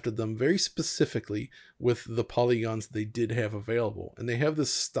crafted them very specifically with the polygons they did have available. And they have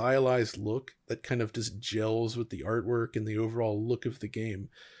this stylized look that kind of just gels with the artwork and the overall look of the game.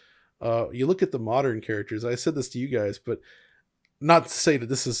 You look at the modern characters, I said this to you guys, but not to say that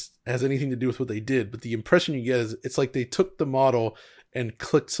this has anything to do with what they did, but the impression you get is it's like they took the model and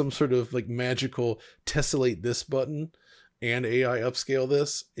clicked some sort of like magical tessellate this button and AI upscale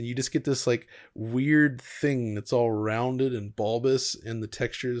this, and you just get this like weird thing that's all rounded and bulbous, and the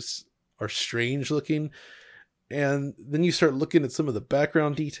textures are strange looking. And then you start looking at some of the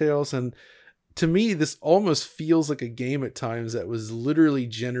background details, and to me this almost feels like a game at times that was literally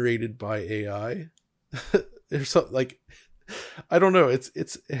generated by AI. There's something like, I don't know,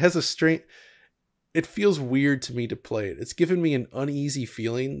 it has a strange, it feels weird to me to play it. It's given me an uneasy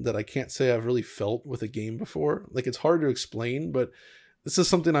feeling that I can't say I've really felt with a game before. Like, it's hard to explain, but this is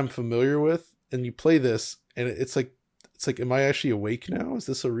something I'm familiar with, and you play this and it's like, am I actually awake now? Is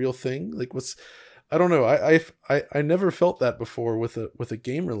this a real thing? Like, I don't know. I never felt that before with a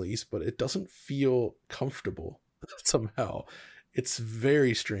game release, but it doesn't feel comfortable somehow. It's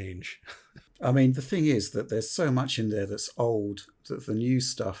very strange. The thing is that there's so much in there that's old that the new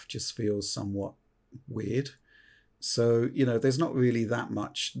stuff just feels somewhat weird. So, there's not really that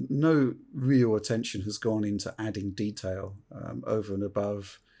much, no real attention has gone into adding detail over and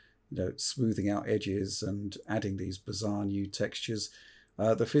above, smoothing out edges and adding these bizarre new textures.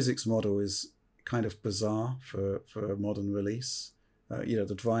 The physics model is kind of bizarre for a modern release.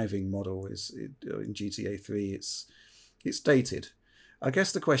 The driving model is in GTA 3, it's dated. I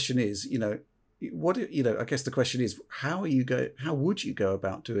guess the question is, I guess the question is, how would you go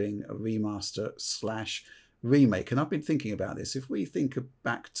about doing a remaster / remake? And I've been thinking about this. If we think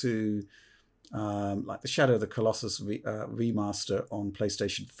back to like the Shadow of the Colossus remaster on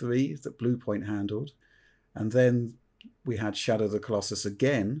PlayStation 3 that Bluepoint handled, and then we had Shadow of the Colossus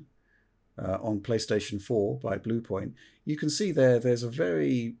again on PlayStation 4 by Bluepoint, you can see there's a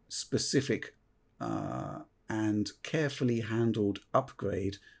very specific and carefully handled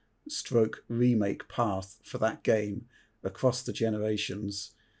upgrade stroke remake path for that game across the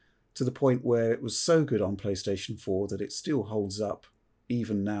generations, to the point where it was so good on PlayStation 4 that it still holds up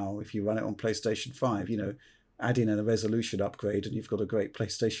even now if you run it on PlayStation 5. Add in a resolution upgrade and you've got a great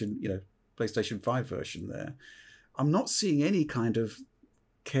PlayStation 5 version there. I'm not seeing any kind of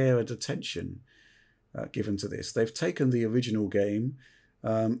care and attention given to this. They've taken the original game,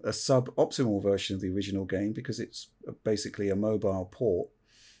 a sub-optimal version of the original game because it's basically a mobile port,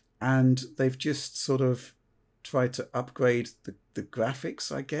 and they've just sort of tried to upgrade the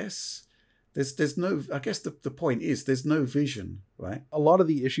graphics, I guess. There's no, I guess the point is there's no vision, right? A lot of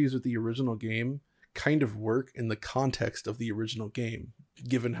the issues with the original game kind of work in the context of the original game.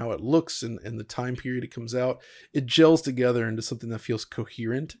 Given how it looks and the time period it comes out, it gels together into something that feels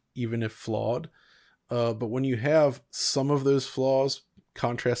coherent, even if flawed. But when you have some of those flaws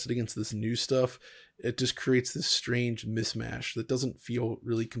contrasted against this new stuff, it just creates this strange mismatch that doesn't feel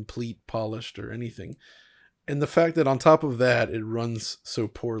really complete, polished, or anything. And the fact that on top of that, it runs so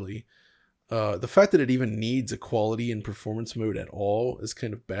poorly, the fact that it even needs a quality and performance mode at all is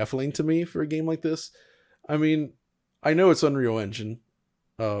kind of baffling to me for a game like this. I mean, I know it's Unreal Engine,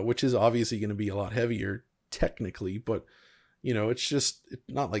 which is obviously going to be a lot heavier technically, but it's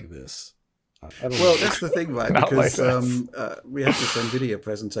not like this. Well, that's the thing, right? Because we had this NVIDIA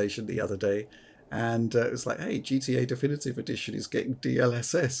presentation the other day, and it was like, hey, GTA Definitive Edition is getting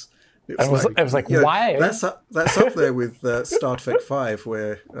DLSS. I was like, why? That's up there with Star Trek 5,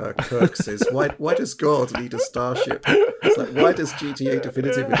 where Kirk says, why does God need a starship? It's like, why does GTA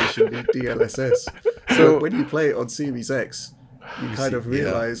Definitive Edition need DLSS? So when you play it on Series X, you kind of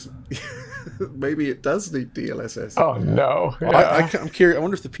realize maybe it does need DLSS. Oh, no. Yeah. I'm curious. I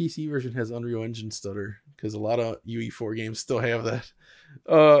wonder if the PC version has Unreal Engine stutter, because a lot of UE4 games still have that.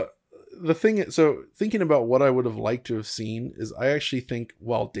 The thing, so thinking about what I would have liked to have seen is, I actually think,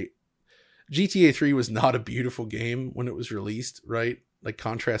 GTA 3 was not a beautiful game when it was released, right? Like,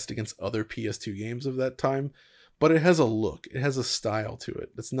 contrast against other PS2 games of that time, but it has a look, it has a style to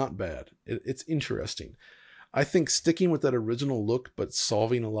it. It's not bad. It's interesting. I think sticking with that original look, but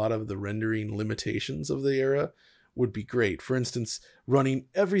solving a lot of the rendering limitations of the era would be great. For instance, running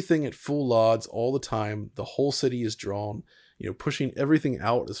everything at full odds all the time. The whole city is drawn, pushing everything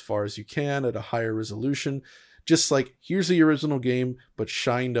out as far as you can at a higher resolution. Just like, here's the original game, but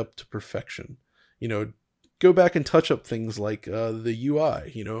shined up to perfection. Go back and touch up things like the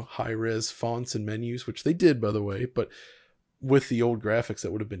UI, high-res fonts and menus, which they did, by the way, but with the old graphics,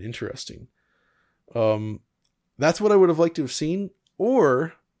 that would have been interesting. That's what I would have liked to have seen.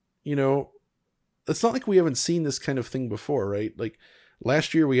 Or, it's not like we haven't seen this kind of thing before, right? Like,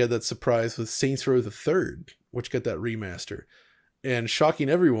 last year we had that surprise with Saints Row the Third, which got that remaster. And shocking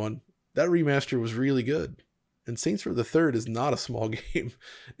everyone, that remaster was really good. And Saints Row the Third is not a small game.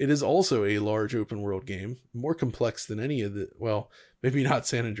 It is also a large open world game, more complex than any of the, well, maybe not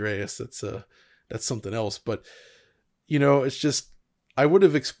San Andreas. That's something else. But, it's just, I would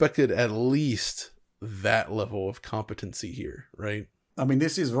have expected at least that level of competency here, right? I mean,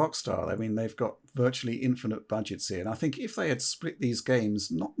 this is Rockstar. I mean, they've got virtually infinite budgets here. And I think if they had split these games,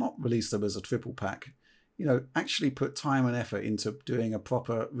 not released them as a triple pack, actually put time and effort into doing a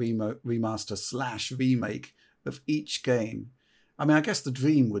proper remaster / remake of each game. I mean, I guess the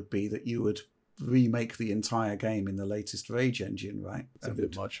dream would be that you would remake the entire game in the latest Rage engine, right? It's a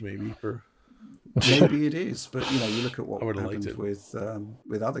bit much, maybe. Maybe it is, but you look at what happened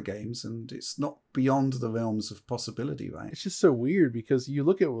with other games, and it's not beyond the realms of possibility, right? It's just so weird, because you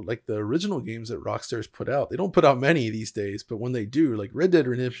look at like the original games that Rockstar's put out. They don't put out many these days, but when they do, like Red Dead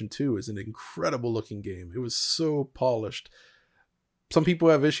Redemption 2 is an incredible looking game. It was so polished. Some people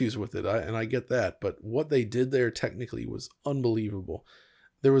have issues with it, and I get that, but what they did there technically was unbelievable.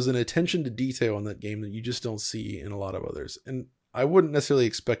 There was an attention to detail in that game that you just don't see in a lot of others. And I wouldn't necessarily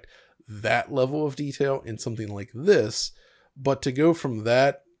expect that level of detail in something like this, but to go from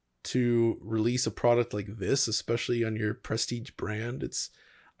that to release a product like this, especially on your prestige brand,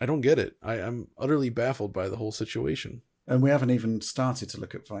 I don't get it. I'm utterly baffled by the whole situation. And we haven't even started to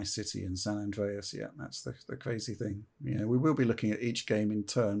look at Vice City and San Andreas yet. That's the crazy thing. We will be looking at each game in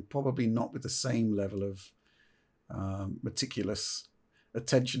turn, probably not with the same level of meticulous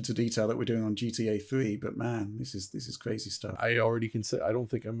attention to detail that we're doing on GTA 3. But man, this is crazy stuff. I already can say I don't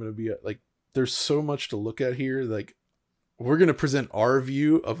think I'm going to be there's so much to look at here. Like, we're going to present our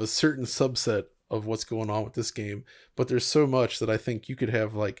view of a certain subset of what's going on with this game, but there's so much that I think you could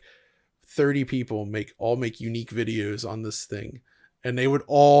have 30 people make unique videos on this thing, and they would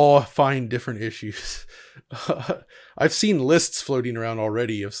all find different issues. I've seen lists floating around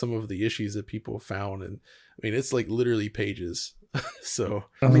already of some of the issues that people have found, and I mean, it's like literally pages. So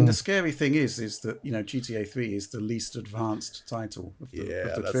I mean, the scary thing is that, you know, GTA 3 is the least advanced title of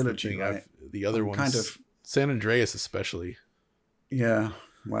the trilogy, right? The other ones, kind of San Andreas especially. Yeah,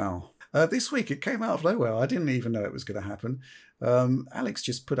 wow. This week it came out of nowhere. I didn't even know it was going to happen. Alex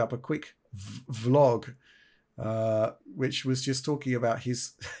just put up a quick vlog, which was just talking about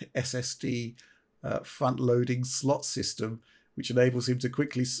his SSD front-loading slot system, which enables him to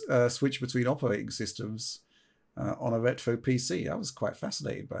quickly switch between operating systems on a retro PC. I was quite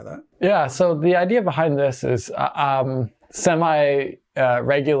fascinated by that. Yeah, so the idea behind this is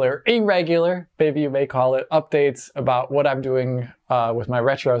irregular, maybe you may call it, updates about what I'm doing with my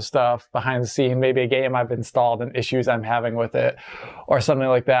retro stuff behind the scene, maybe a game I've installed and issues I'm having with it or something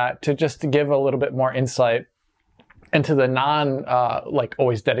like that, to give a little bit more insight into the like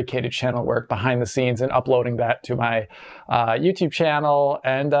always dedicated channel work behind the scenes, and uploading that to my YouTube channel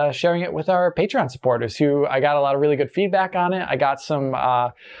and sharing it with our Patreon supporters, who I got a lot of really good feedback on it. I got some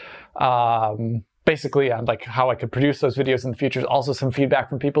basically on like how I could produce those videos in the future. Also some feedback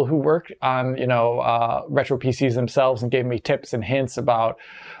from people who work on, you know, retro PCs themselves, and gave me tips and hints about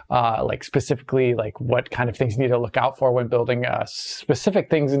like specifically like what kind of things you need to look out for when building specific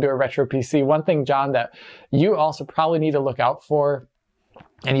things into a retro PC. One thing, John, that you also probably need to look out for,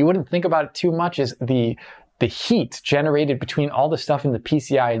 and you wouldn't think about it too much, is the heat generated between all the stuff in the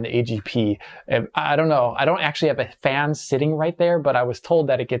PCI and the AGP. I don't know. I don't actually have a fan sitting right there, but I was told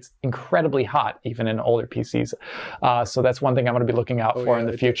that it gets incredibly hot even in older PCs. So that's one thing I'm going to be looking out for in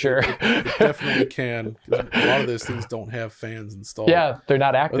the future. It definitely can. A lot of those things don't have fans installed. Yeah, they're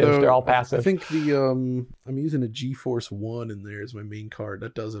not active. They're all passive. I think I'm using a GeForce One in there as my main card.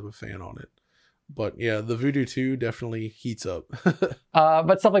 That does have a fan on it. But yeah, the Voodoo 2 definitely heats up.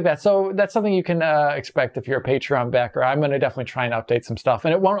 But stuff like that. So that's something you can expect if you're a Patreon backer. I'm going to definitely try and update some stuff.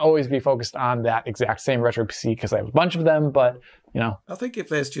 And it won't always be focused on that exact same retro PC, because I have a bunch of them. But, you know. I think if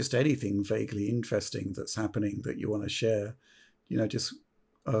there's just anything vaguely interesting that's happening that you want to share, you know, just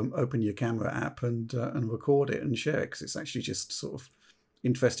open your camera app and record it and share it. Because it's actually just sort of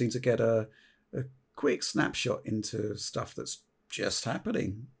interesting to get a quick snapshot into stuff that's just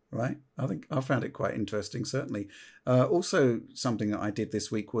happening. Right. I think I found it quite interesting, certainly. Also, something that I did this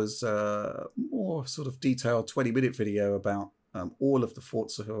week was more sort of detailed 20-minute video about all of the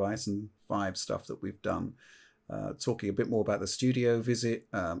Forza Horizon 5 stuff that we've done. Talking a bit more about the studio visit,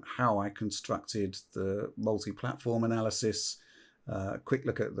 how I constructed the multi-platform analysis, a quick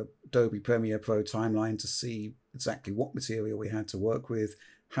look at the Adobe Premiere Pro timeline to see exactly what material we had to work with,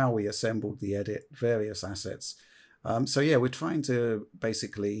 how we assembled the edit, various assets. So yeah, we're trying to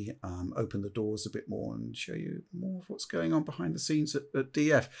basically open the doors a bit more and show you more of what's going on behind the scenes at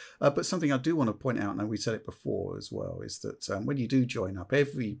DF. But something I do want to point out, and we said it before as well, is that when you do join up,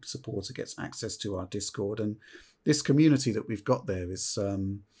 every supporter gets access to our Discord, and this community that we've got there is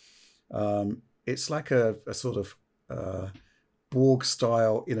it's like a sort of Borg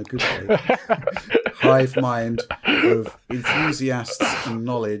style, in a good way, hive mind of enthusiasts and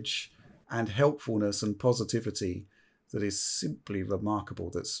knowledge and helpfulness and positivity that is simply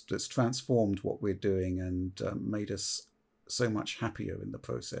remarkable, that's transformed what we're doing and made us so much happier in the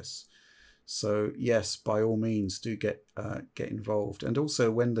process. So yes, by all means, do get involved. And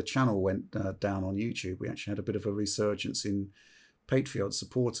also, when the channel went down on YouTube, we actually had a bit of a resurgence in Patreon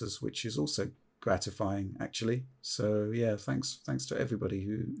supporters, which is also gratifying, actually. So yeah, thanks to everybody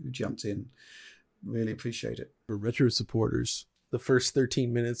who jumped in. Really appreciate it. For retro supporters, the first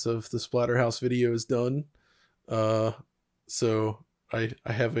 13 minutes of the Splatterhouse video is done. So I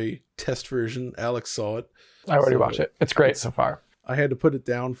have a test version. Alex saw it. I already watched it. It's great so far. I had to put it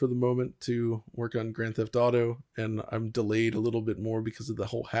down for the moment to work on Grand Theft Auto, and I'm delayed a little bit more because of the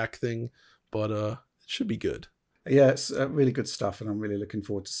whole hack thing, but it should be good. Yeah, it's really good stuff, and I'm really looking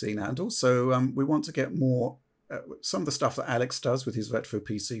forward to seeing that. And also, we want to get more, some of the stuff that Alex does with his Retro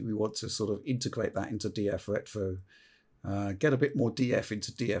PC, we want to sort of integrate that into DF Retro. Get a bit more DF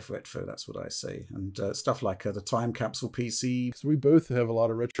into DF Retro, that's what I say. And stuff like the Time Capsule PC. So we both have a lot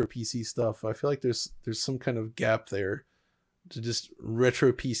of Retro PC stuff. I feel like there's some kind of gap there to just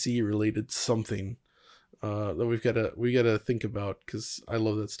Retro PC related something that we gotta think about, because I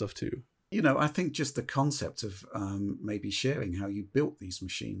love that stuff too. You know, I think just the concept of maybe sharing how you built these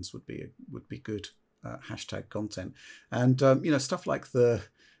machines would be good hashtag content. And you know, stuff like the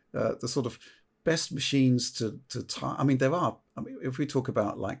sort of best machines to time. I mean, there are. I mean, if we talk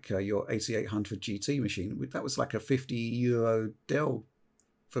about like your 8800 GT machine, that was like a €50 Dell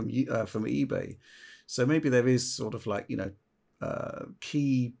from eBay. So maybe there is sort of like, you know,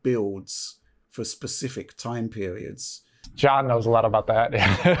 key builds for specific time periods. John knows a lot about that.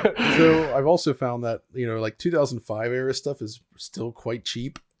 So I've also found that, like 2005 era stuff is still quite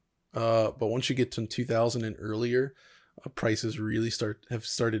cheap. But once you get to 2000 and earlier, prices really have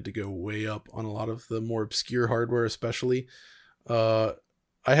started to go way up on a lot of the more obscure hardware, especially. I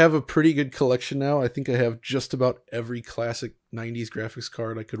have a pretty good collection now. I think I have just about every classic 90s graphics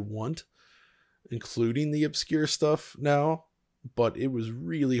card I could want, including the obscure stuff now, but it was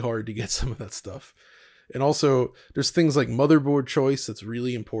really hard to get some of that stuff. And also, there's things like motherboard choice that's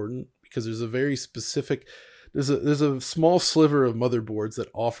really important, because there's a very specific, there's a small sliver of motherboards that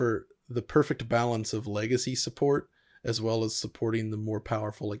offer the perfect balance of legacy support as well as supporting the more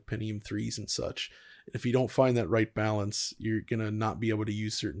powerful like Pentium 3s and such. If you don't find that right balance, you're going to not be able to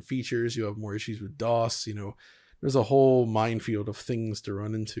use certain features. You have more issues with DOS. There's a whole minefield of things to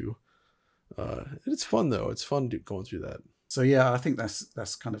run into. It's fun, though. It's fun going through that. So, yeah, I think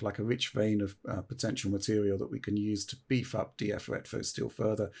that's kind of like a rich vein of potential material that we can use to beef up DF Retro still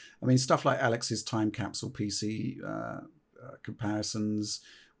further. I mean, stuff like Alex's time capsule PC comparisons,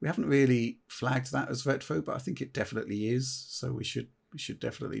 we haven't really flagged that as retro, but I think it definitely is. So we should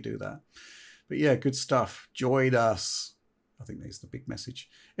definitely do that. But yeah, good stuff. Join us. I think that's the big message.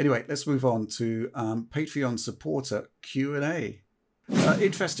 Anyway, let's move on to Patreon supporter Q&A.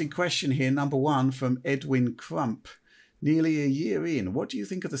 Interesting question here. Number 1 from Edwin Crump. Nearly a year in, what do you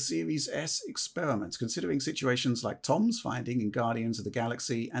think of the Series S experiments, considering situations like Tom's finding in Guardians of the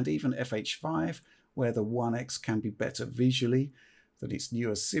Galaxy and even FH5, where the 1X can be better visually than its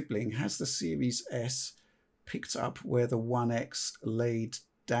newer sibling? Has the Series S picked up where the 1X laid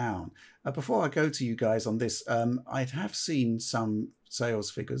down? Before I go to you guys on this, I have seen some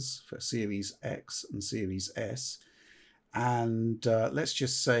sales figures for Series X and Series S, and let's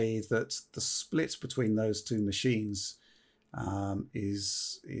just say that the split between those two machines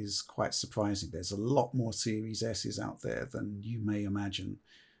is quite surprising. There's a lot more Series S's out there than you may imagine.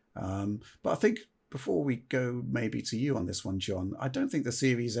 But I think before we go maybe to you on this one, John, I don't think the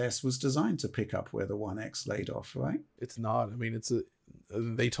Series S was designed to pick up where the 1X laid off, right? It's not. I mean,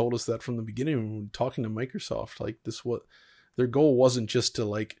 they told us that from the beginning when we were talking to Microsoft. Like, their goal wasn't just to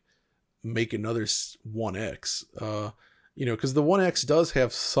like make another 1X. Because the 1X does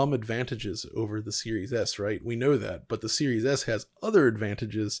have some advantages over the Series S, right? We know that, but the Series S has other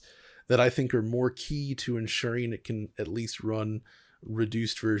advantages that I think are more key to ensuring it can at least run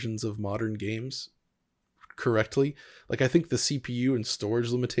reduced versions of modern games correctly. Like, I think the CPU and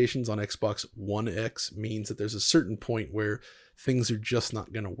storage limitations on Xbox One X means that there's a certain point where things are just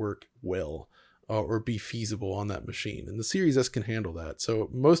not going to work well or be feasible on that machine. And the Series S can handle that. So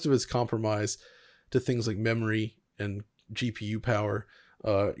most of its compromise to things like memory and GPU power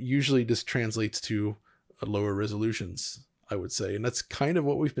usually just translates to lower resolutions, I would say. And that's kind of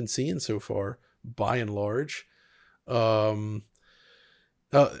what we've been seeing so far, by and large. I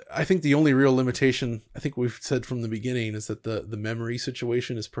think the only real limitation, I think we've said from the beginning, is that the memory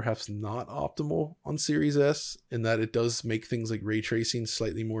situation is perhaps not optimal on Series S, in that it does make things like ray tracing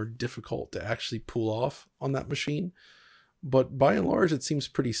slightly more difficult to actually pull off on that machine. But by and large, it seems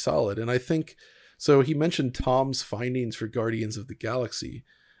pretty solid. And I think, so he mentioned Tom's findings for Guardians of the Galaxy,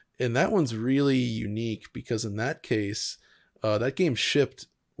 and that one's really unique because in that case, that game shipped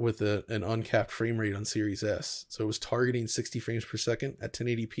with an uncapped frame rate on Series S. So it was targeting 60 frames per second at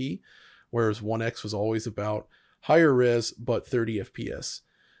 1080p, whereas 1X was always about higher res, but 30 FPS.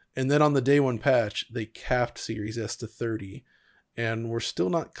 And then on the day one patch, they capped Series S to 30, and we're still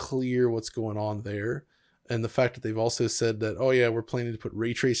not clear what's going on there. And the fact that they've also said that, oh yeah, we're planning to put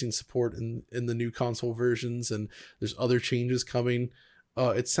ray tracing support in the new console versions, and there's other changes coming.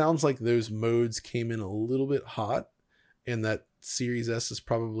 It sounds like those modes came in a little bit hot, and that Series S is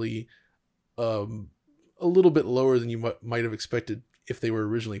probably a little bit lower than you might have expected if they were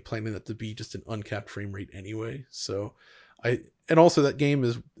originally planning that to be just an uncapped frame rate anyway. So and also that game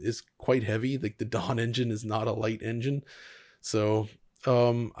is quite heavy. Like, the Dawn engine is not a light engine. So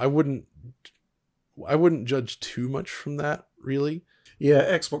I wouldn't judge too much from that, really. Yeah,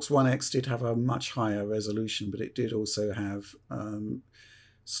 Xbox One X did have a much higher resolution, but it did also have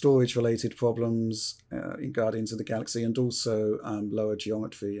storage-related problems in Guardians of the Galaxy, and also lower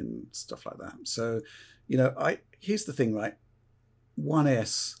geometry and stuff like that. So, here's the thing, right?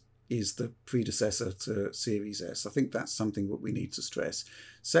 1S is the predecessor to Series S. I think that's something that we need to stress.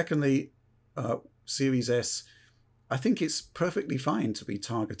 Secondly, Series S, I think it's perfectly fine to be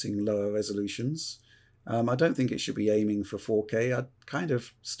targeting lower resolutions. I don't think it should be aiming for 4K. I'm kind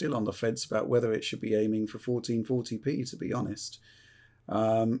of still on the fence about whether it should be aiming for 1440p, to be honest.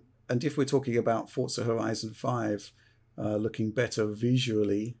 And if we're talking about Forza Horizon 5, looking better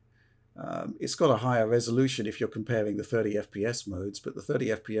visually. It's got a higher resolution if you're comparing the 30 FPS modes, but the 30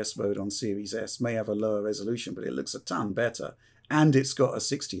 FPS mode on Series S may have a lower resolution, but it looks a ton better. And it's got a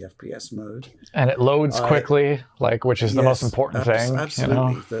 60 FPS mode. And it loads quickly, which is the most important thing.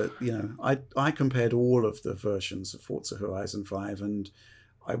 Absolutely. I compared all of the versions of Forza Horizon 5, and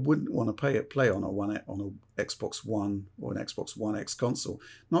I wouldn't want to play on a Xbox One or an Xbox One X console.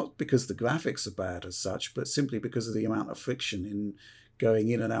 Not because the graphics are bad as such, but simply because of the amount of friction in going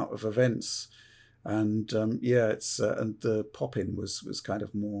in and out of events. And and the pop-in was kind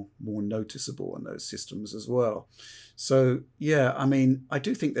of more noticeable on those systems as well. So I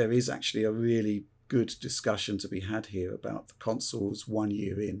do think there is actually a really good discussion to be had here about the consoles 1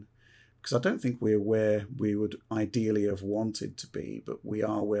 year in, because I don't think we're where we would ideally have wanted to be, but we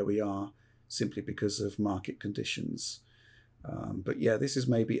are where we are simply because of market conditions. This is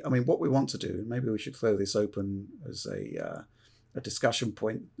maybe, what we want to do. Maybe we should throw this open as a discussion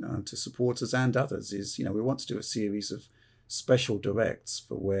point to supporters and others is, we want to do a series of special directs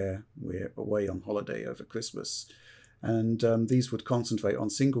for where we're away on holiday over Christmas. And these would concentrate on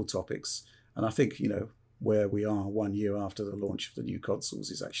single topics. And I think, where we are 1 year after the launch of the new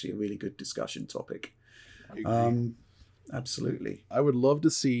consoles is actually a really good discussion topic. Absolutely. I would love to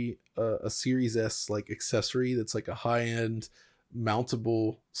see a Series S accessory that's a high-end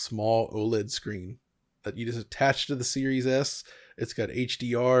mountable small OLED screen that you just attach to the Series S. It's got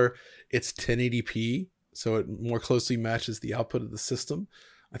HDR. It's 1080p, so it more closely matches the output of the system.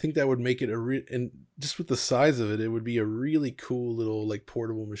 I think that would make it and just with the size of it, it would be a really cool little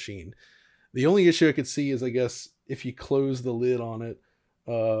portable machine. The only issue I could see is, I guess, if you close the lid on it,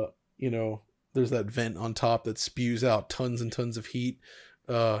 there's that vent on top that spews out tons and tons of heat.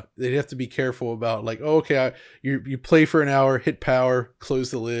 They'd have to be careful about you play for an hour, hit power,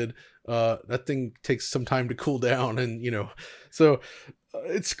 close the lid. That thing takes some time to cool down, and so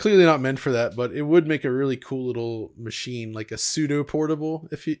it's clearly not meant for that, but it would make a really cool little machine, like a pseudo portable,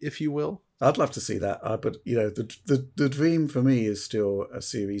 if you will. I'd love to see that, but the dream for me is still a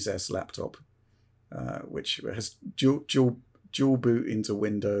Series S laptop, which has dual boot into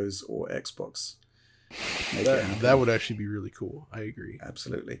Windows or Xbox. That would actually be really cool. I agree.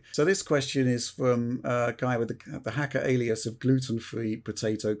 Absolutely. So this question is from a guy with the hacker alias of gluten-free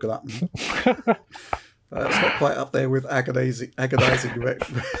potato glutton. It's not quite up there with agonizing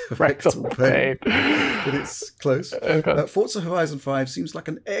rectal pain, but it's close. Forza Horizon 5 seems like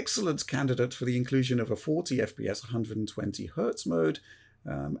an excellent candidate for the inclusion of a 40 FPS 120 Hz mode.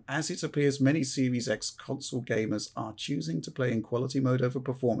 As it appears many Series X console gamers are choosing to play in quality mode over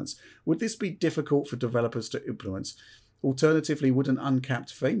performance. Would this be difficult for developers to implement? Alternatively, would an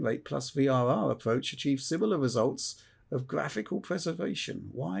uncapped frame rate plus VRR approach achieve similar results of graphical preservation?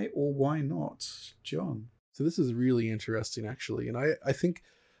 Why or why not? John? So this is really interesting, actually. And I think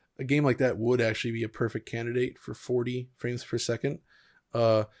a game like that would actually be a perfect candidate for 40 frames per second.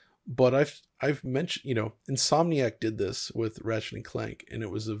 But I've mentioned, Insomniac did this with Ratchet and Clank, and it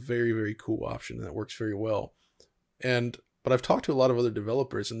was a very, very cool option that works very well. But I've talked to a lot of other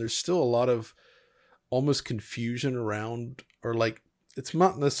developers, and there's still a lot of almost confusion around, or it's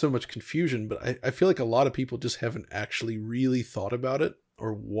not so much confusion, but I feel like a lot of people just haven't actually really thought about it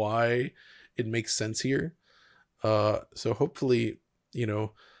or why it makes sense here. So hopefully,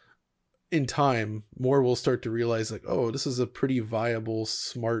 in time, more will start to realize this is a pretty viable,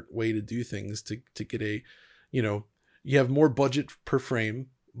 smart way to do things to get you have more budget per frame,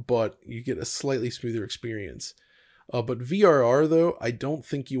 but you get a slightly smoother experience. But VRR, though, I don't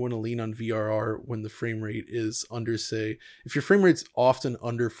think you want to lean on VRR when the frame rate is under, say, if your frame rate's often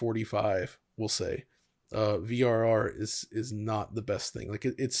under 45, we'll say, VRR is not the best thing.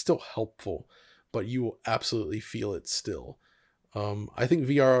 It's still helpful, but you will absolutely feel it still. I think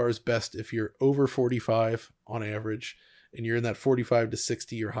VRR is best if you're over 45 on average and you're in that 45 to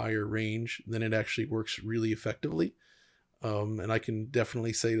 60 or higher range. Then it actually works really effectively. And I can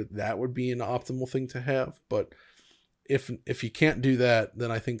definitely say that would be an optimal thing to have. But if you can't do that,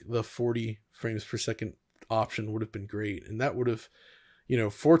 then I think the 40 frames per second option would have been great. And that would have,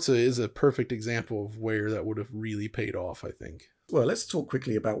 Forza is a perfect example of where that would have really paid off, I think. Well, let's talk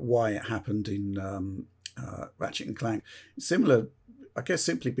quickly about why it happened in Ratchet and Clank. Similar, I guess,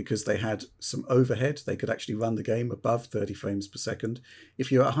 simply because they had some overhead. They could actually run the game above 30 frames per second.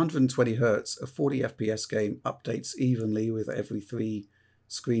 If you're at 120 hertz, a 40 FPS game updates evenly with every 3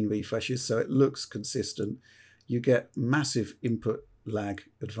 screen refreshes, so it looks consistent. You get massive input lag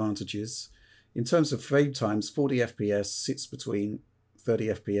advantages. In terms of frame times, 40 FPS sits between 30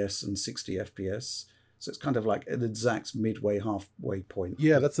 FPS and 60 FPS. So it's kind of like an exact halfway point.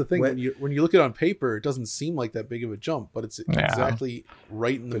 Yeah, that's the thing. Where- When you look at it on paper, it doesn't seem like that big of a jump, but it's exactly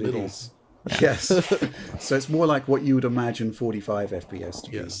right in the But middle. it is. Yes. So it's more like what you would imagine 45 FPS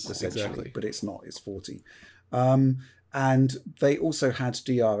to be, essentially. Exactly. But it's not. It's 40. And they also had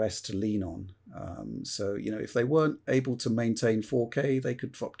DRS to lean on. So, if they weren't able to maintain 4K, they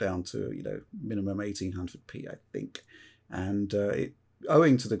could drop down to, minimum 1800p, I think. And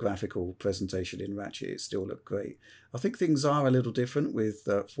owing to the graphical presentation in Ratchet, it still looked great. I think things are a little different with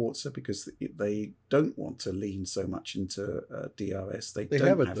Forza because they don't want to lean so much into DRS. They don't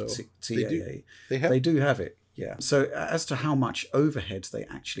have it, have though. TAA. They do have it, yeah. So as to how much overhead they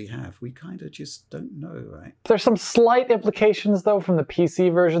actually have, we kind of just don't know, right? There's some slight implications though from the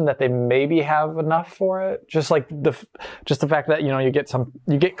PC version that they maybe have enough for it. Just the fact that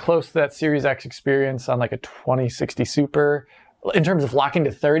you get close to that Series X experience on like a 2060 Super in terms of locking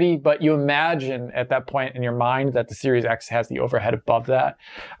to 30, but you imagine at that point in your mind that the Series X has the overhead above that.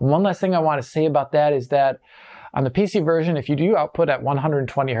 And one last thing I want to say about that is that on the PC version, if you do output at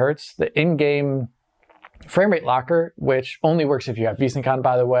 120 hertz, the in-game frame rate locker, which only works if you have VSync on,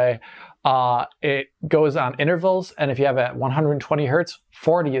 by the way, it goes on intervals. And if you have it at 120 hertz,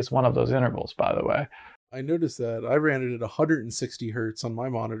 40 is one of those intervals, by the way. I noticed that. I ran it at 160 hertz on my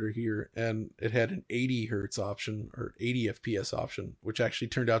monitor here, and it had an 80 hertz option or 80 FPS option, which actually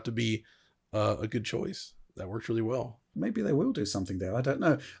turned out to be a good choice. That worked really well. Maybe they will do something there. I don't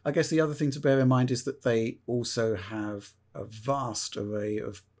know. I guess the other thing to bear in mind is that they also have a vast array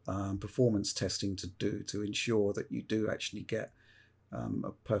of performance testing to do to ensure that you do actually get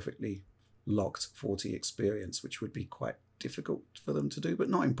a perfectly locked 40 experience, which would be quite difficult for them to do, but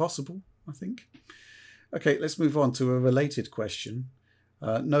not impossible, I think. Okay, let's move on to a related question.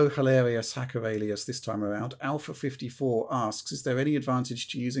 No hilarious hacker alias this time around. Alpha54 asks, is there any advantage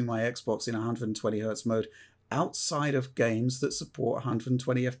to using my Xbox in 120Hz mode outside of games that support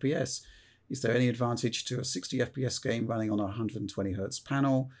 120 FPS? Is there any advantage to a 60 FPS game running on a 120Hz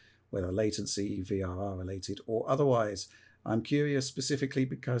panel, whether latency, VRR related, or otherwise? I'm curious specifically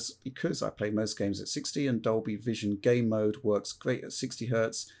because I play most games at 60 and Dolby Vision game mode works great at 60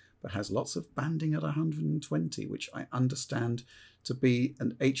 Hz, but has lots of banding at 120, which I understand to be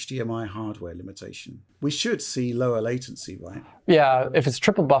an HDMI hardware limitation. We should see lower latency, right? Yeah, if it's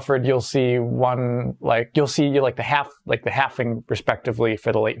triple buffered, you'll see the halving respectively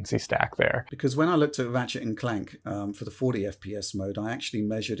for the latency stack there. Because when I looked at Ratchet and Clank for the 40 FPS mode, I actually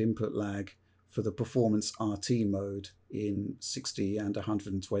measured input lag for the performance RT mode in 60 and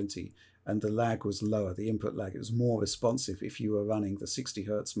 120. And the lag was lower, the input lag. It was more responsive if you were running the 60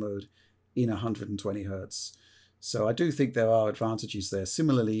 Hz mode in 120 Hz. So I do think there are advantages there.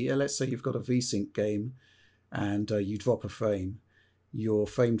 Similarly, let's say you've got a VSync game and you drop a frame. Your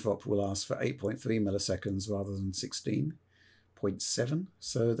frame drop will last for 8.3 milliseconds rather than 16.7.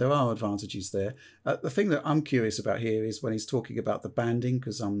 So there are advantages there. The thing that I'm curious about here is when he's talking about the banding,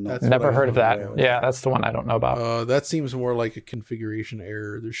 because I'm not... Never heard of that. Yeah, that's the one I don't know about. That seems more like a configuration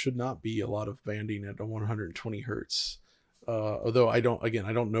error. There should not be a lot of banding at 120 hertz. Although I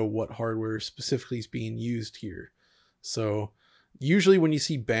don't know what hardware specifically is being used here. So usually when you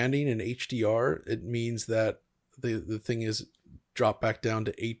see banding in HDR, it means that the thing is dropped back down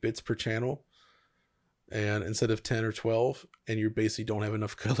to 8 bits per channel, and instead of 10 or 12, and you basically don't have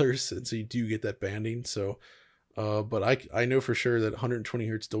enough colors, and so you do get that banding. So but I know for sure that 120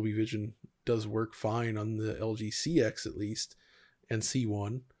 hertz Dolby Vision does work fine on the LG CX at least and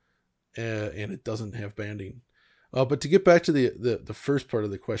C1, and it doesn't have banding. But to get back to the first part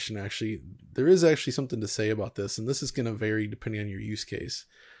of the question, actually, there is actually something to say about this, and this is going to vary depending on your use case.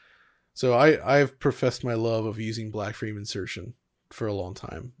 So I've professed my love of using black frame insertion for a long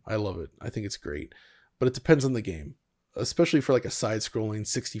time. I love it. I think it's great. But it depends on the game, especially for like a side-scrolling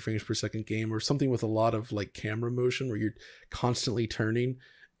 60 frames per second game or something with a lot of like camera motion where you're constantly turning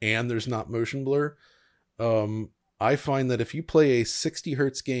and there's not motion blur. I find that if you play a 60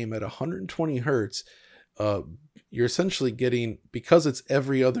 hertz game at 120 hertz, you're essentially getting, because it's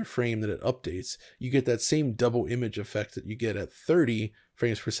every other frame that it updates, you get that same double image effect that you get at 30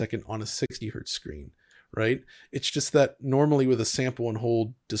 frames per second on a 60 hertz screen, right? It's just that normally with a sample and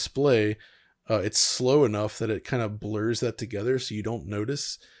hold display, it's slow enough that it kind of blurs that together so you don't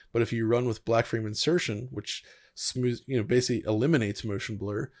notice. But if you run with black frame insertion, which basically eliminates motion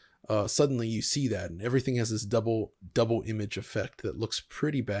blur, suddenly you see that and everything has this double image effect that looks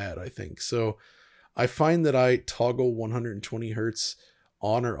pretty bad, I think. So I find that I toggle 120 hertz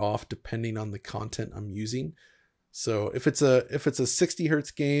on or off depending on the content I'm using. So if it's a 60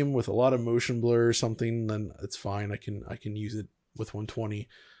 hertz game with a lot of motion blur or something, then it's fine. I can use it with 120.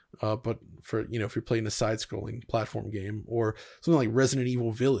 But for, if you're playing a side-scrolling platform game, or something like Resident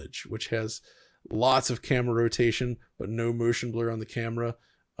Evil Village, which has lots of camera rotation but no motion blur on the camera,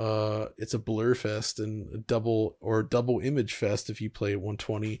 it's a blur fest and a double image fest if you play at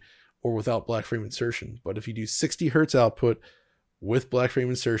 120 or without black frame insertion. But if you do 60 hertz output with black frame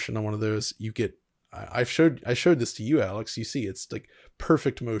insertion on one of those, you get, I showed this to you, Alex. You see, it's like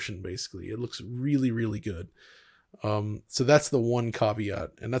perfect motion. Basically, it looks really, really good. So that's the one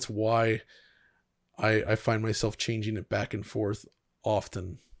caveat, and that's why I find myself changing it back and forth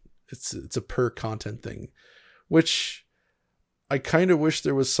often. It's a per content thing, which I kind of wish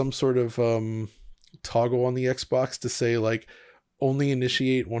there was some sort of toggle on the Xbox to say like only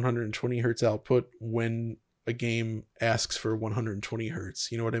initiate 120 hertz output when a game asks for 120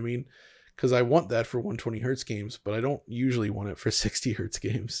 hertz. You know what I mean? Because I want that for 120 hertz games, but I don't usually want it for 60 hertz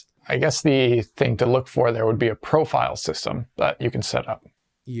games. I guess the thing to look for there would be a profile system that you can set up.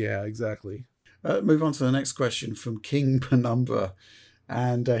 Yeah, exactly. Move on to the next question from King Penumbra.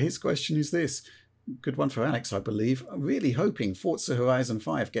 And his question is this. Good one for Alex, I believe. I'm really hoping Forza Horizon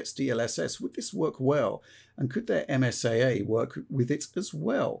 5 gets DLSS. Would this work well? And could their MSAA work with it as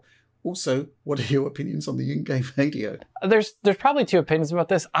well? Also, what are your opinions on the in-game radio? There's probably two opinions about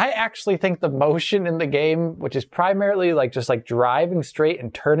this. I actually think the motion in the game, which is primarily just driving straight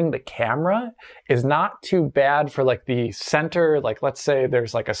and turning the camera, is not too bad for like the center. Like, let's say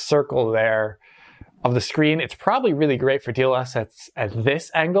there's like a circle there of the screen. It's probably really great for DLSS at this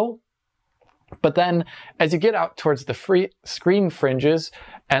angle. But then as you get out towards the free screen fringes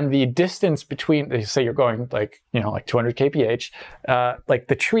and the distance between, say you're going like 200 kph, like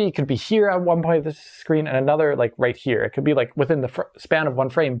the tree could be here at one point of the screen and another like right here. It could be like within the span of one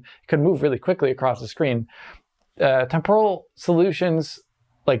frame. It could move really quickly across the screen. Temporal solutions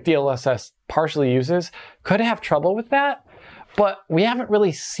like DLSS partially uses could have trouble with that. But we haven't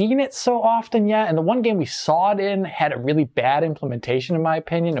really seen it so often yet. And the one game we saw it in had a really bad implementation, in my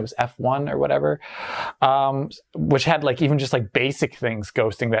opinion. It was F1 or whatever, which had even just basic things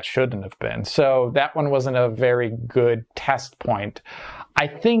ghosting that shouldn't have been. So that one wasn't a very good test point. I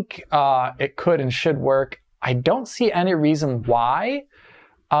think it could and should work. I don't see any reason why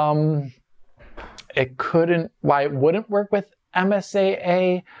it wouldn't work with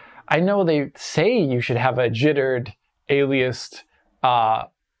MSAA. I know they say you should have a jittered aliased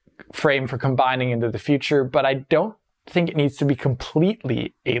frame for combining into the future, but I don't think it needs to be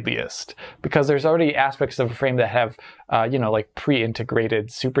completely aliased because there's already aspects of a frame that have,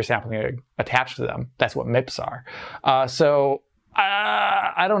 pre-integrated super sampling attached to them. That's what MIPS are. So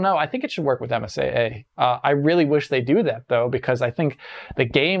I don't know. I think it should work with MSAA. I really wish they do that though, because I think the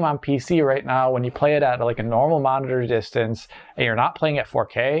game on PC right now, when you play it at a normal monitor distance and you're not playing at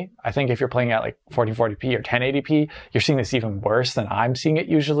 4K, I think if you're playing at 1440p or 1080p, you're seeing this even worse than I'm seeing it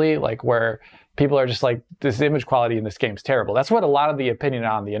usually, where people are just this image quality in this game is terrible. That's what a lot of the opinion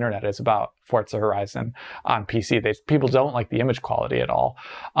on the internet is about Forza Horizon on PC. People don't like the image quality at all.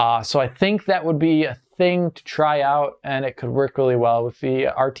 So I think that would be a thing to try out, and it could work really well with the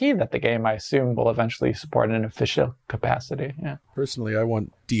RT that the game, I assume, will eventually support in an official capacity. Yeah. Personally, I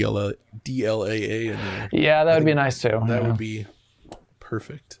want DLAA in there. Yeah, that would be nice too. That would be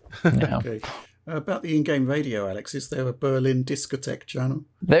perfect. Yeah. Okay. About the in-game radio, Alex, is there a Berlin discotheque channel?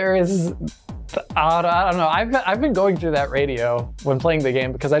 There is. I don't know. I've been going through that radio when playing the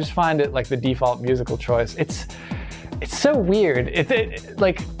game because I just find it the default musical choice. It's so weird.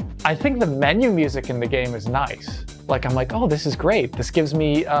 I think the menu music in the game is nice. I'm oh, this is great. This gives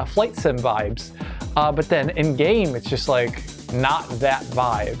me flight sim vibes. But then in game, it's just not that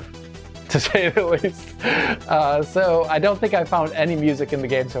vibe, to say the least. So I don't think I found any music in the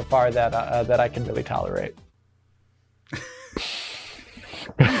game so far that I can really tolerate.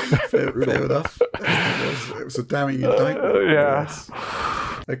 Fair enough. It was a damning indictment. Yeah. Yes.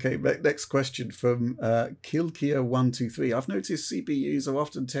 Okay, next question from Kilkia123. I've noticed CPUs are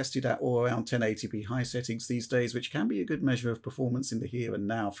often tested at or around 1080p high settings these days, which can be a good measure of performance in the here and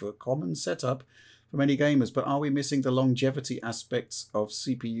now for a common setup for many gamers. But are we missing the longevity aspects of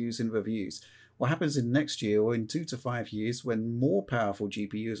CPUs in reviews? What happens in next year or in 2 to 5 years when more powerful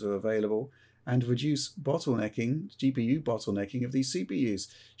GPUs are available and reduce GPU bottlenecking of these CPUs?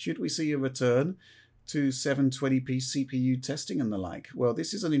 Should we see a return to 720p CPU testing and the like? Well,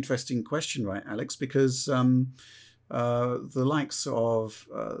 this is an interesting question, right, Alex? Because the likes of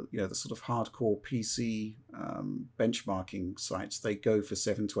the sort of hardcore PC benchmarking sites, they go for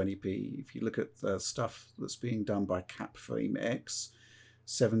 720p. If you look at the stuff that's being done by CapFrameX,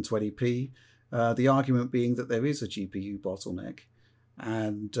 720p, the argument being that there is a GPU bottleneck,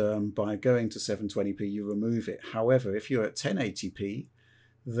 and by going to 720p, you remove it. However, if you're at 1080p,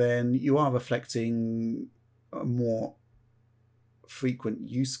 then you are reflecting a more frequent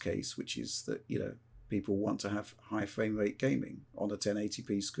use case, which is that, people want to have high frame rate gaming on a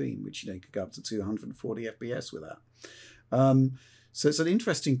 1080p screen, which, could go up to 240 FPS with that. So it's an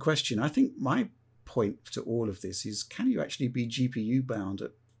interesting question. I think my point to all of this is, can you actually be GPU bound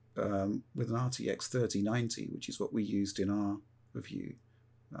with an RTX 3090, which is what we used in our review,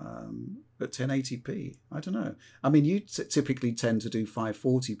 at 1080p? I don't know. I mean, you typically tend to do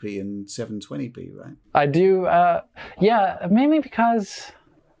 540p and 720p, right? I do. Yeah, mainly because,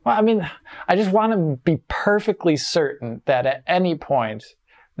 I just want to be perfectly certain that at any point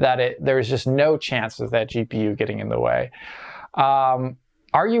that there's just no chance of that GPU getting in the way.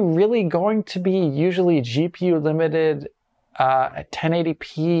 Are you really going to be usually GPU limited at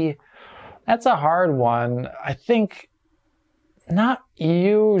 1080p? That's a hard one. I think not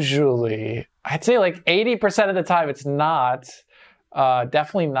usually. I'd say like 80% of the time it's not.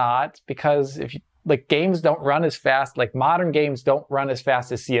 Definitely not, because if you, games don't run as fast, modern games don't run as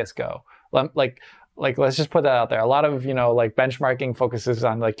fast as CSGO. Let's just put that out there. A lot of, benchmarking focuses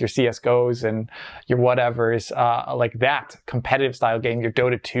on your CSGOs and your whatevers, that competitive style game, your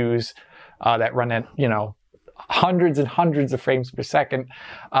Dota 2s that run at, hundreds and hundreds of frames per second.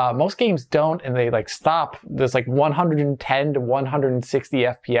 Most games don't, and they stop. There's 110 to 160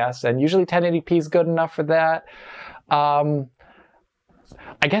 FPS, and usually 1080p is good enough for that.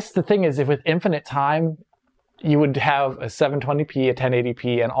 I guess the thing is, if with infinite time, you would have a 720p, a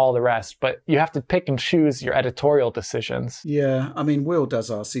 1080p, and all the rest, but you have to pick and choose your editorial decisions. Yeah, I mean, Will does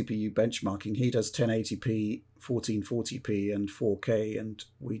our CPU benchmarking. He does 1080p, 1440p, and 4K, and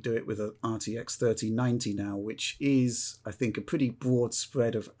we do it with an RTX 3090 now, which is, I think, a pretty broad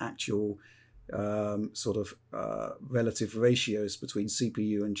spread of actual relative ratios between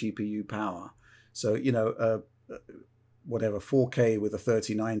CPU and GPU power. So, 4K with a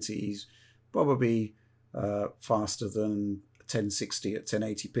 3090 is probably faster than 1060 at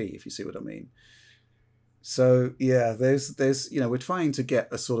 1080p, if you see what I mean. So yeah, there's we're trying to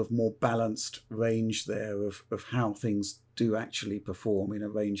get a sort of more balanced range there of how things do actually perform in a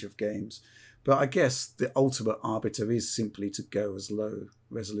range of games. But I guess the ultimate arbiter is simply to go as low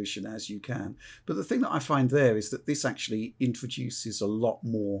resolution as you can. But the thing that I find there is that this actually introduces a lot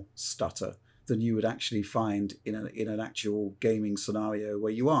more stutter than you would actually find in an actual gaming scenario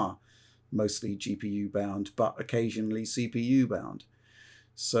where you are mostly GPU bound, but occasionally CPU bound.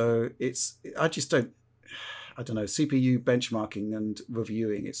 So I don't know, CPU benchmarking and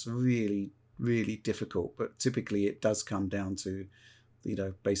reviewing, it's really, really difficult, but typically it does come down to,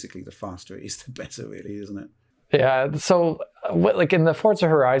 basically the faster it is, the better, really, isn't it? Yeah, so in the Forza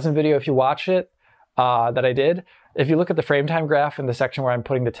Horizon video, if you watch it, that I did, if you look at the frame time graph in the section where I'm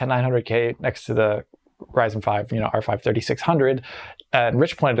putting the 10900K next to the Ryzen 5, R5 3600, and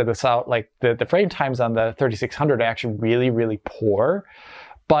Rich pointed this out, the frame times on the 3600 are actually really, really poor.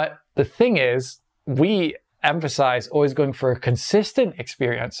 But the thing is, we emphasize always going for a consistent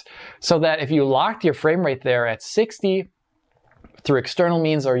experience, so that if you locked your frame rate there at 60 through external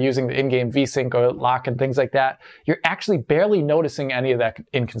means or using the in-game VSync or lock and things like that, you're actually barely noticing any of that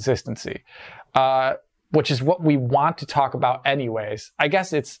inconsistency. Which is what we want to talk about anyways. I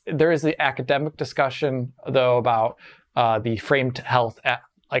guess there is the academic discussion, though, about the frame health at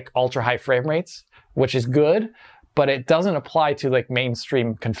ultra high frame rates, which is good, but it doesn't apply to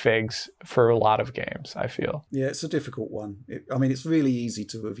mainstream configs for a lot of games, I feel. Yeah, it's a difficult one. It's really easy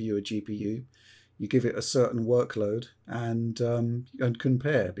to review a GPU. You give it a certain workload and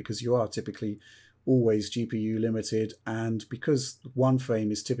compare, because you are typically always GPU limited, and because one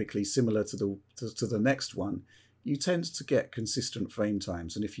frame is typically similar to the next one, you tend to get consistent frame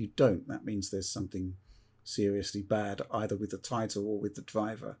times, and if you don't, that means there's something seriously bad either with the title or with the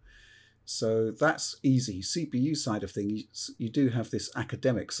driver. So that's easy. CPU side of things, you do have this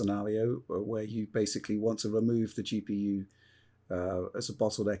academic scenario where you basically want to remove the GPU as a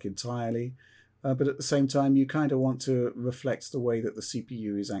bottleneck entirely. But at the same time, you kind of want to reflect the way that the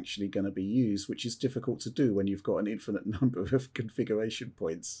CPU is actually going to be used, which is difficult to do when you've got an infinite number of configuration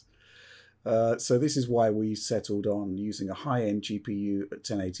points. So this is why we settled on using a high-end GPU at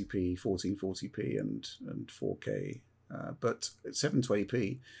 1080p, 1440p, and 4K. But at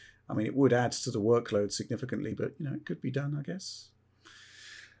 720p, it would add to the workload significantly, but it could be done, I guess.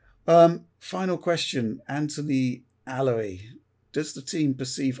 Final question, Anthony Allery. Does the team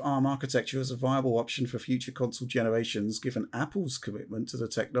perceive ARM architecture as a viable option for future console generations, given Apple's commitment to the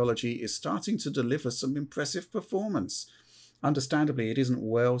technology is starting to deliver some impressive performance? Understandably, it isn't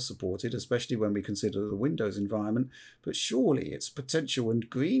well supported, especially when we consider the Windows environment, but surely its potential and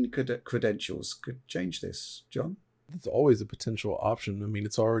green credentials could change this. John? that's always a potential option. I mean,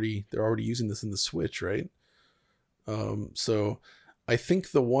 they're already using this in the Switch, right? So I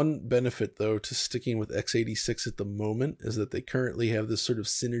think the one benefit, though, to sticking with x86 at the moment is that they currently have this sort of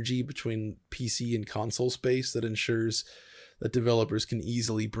synergy between PC and console space that ensures that developers can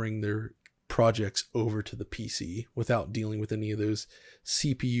easily bring their projects over to the PC without dealing with any of those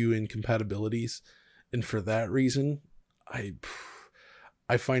CPU incompatibilities. And for that reason,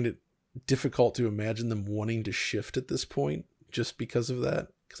 I find it difficult to imagine them wanting to shift at this point just because of that,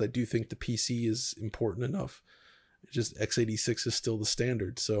 because I do think the PC is important enough. Just x86 is still the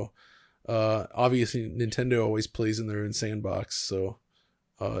standard. So obviously Nintendo always plays in their own sandbox, so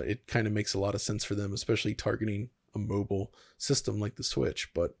it kind of makes a lot of sense for them, especially targeting a mobile system like the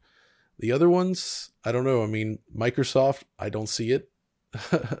Switch. But the other ones, I don't know. I mean, Microsoft, I don't see it,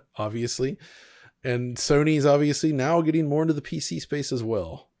 obviously. And Sony's obviously now getting more into the PC space as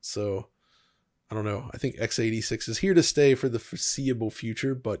well. So I don't know. I think x86 is here to stay for the foreseeable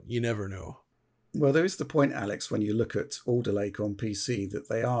future, but you never know. Well, there is the point, Alex, when you look at Alder Lake on PC, that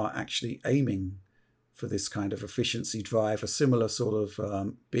they are actually aiming for this kind of efficiency drive, a similar sort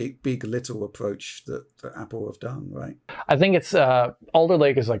of big little approach that Apple have done, right? I think it's Alder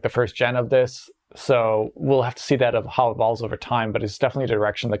Lake is like the first gen of this, so we'll have to see that of how it evolves over time, but it's definitely the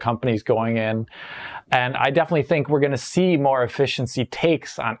direction the company's going in. And I definitely think we're going to see more efficiency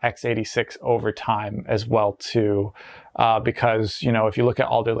takes on x86 over time as well too, because, you know, if you look at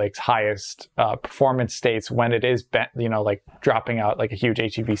Alder Lake's highest performance states, when it is, like dropping out like a huge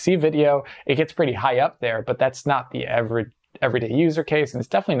HEVC video, it gets pretty high up there, but that's not the everyday user case, and it's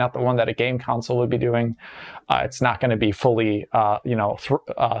definitely not the one that a game console would be doing. It's not going to be fully,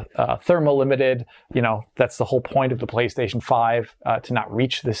 thermal limited. You know, that's the whole point of the PlayStation 5, to not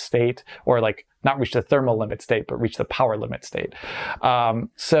reach this state, or like not reach the thermal limit state, but reach the power limit state.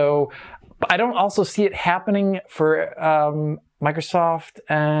 So I don't also see it happening for Microsoft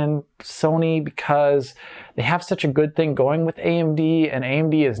and Sony, because they have such a good thing going with AMD, and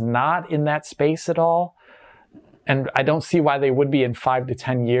AMD is not in that space at all. And I don't see why they would be in 5 to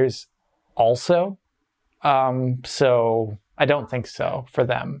 10 years also. So I don't think so for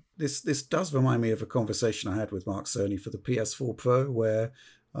them. This does remind me of a conversation I had with Mark Cerny for the PS4 Pro, where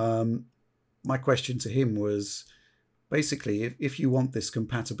my question to him was, basically, if you want this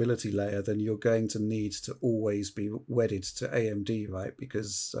compatibility layer, then you're going to need to always be wedded to AMD, right?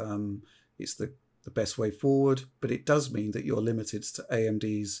 Because it's the best way forward, but it does mean that you're limited to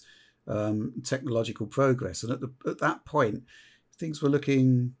AMD's technological progress. And at that point, things were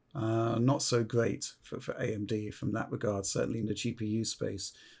looking not so great for AMD from that regard, certainly in the GPU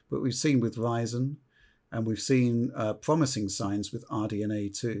space. But we've seen with Ryzen, and we've seen promising signs with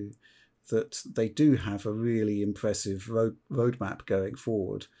RDNA too, that they do have a really impressive roadmap going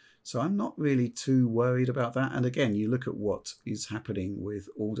forward. So I'm not really too worried about that. And again, you look at what is happening with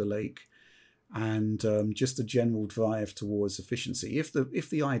Alder Lake, and just the general drive towards efficiency. If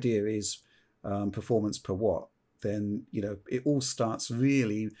the idea is performance per watt, then it all starts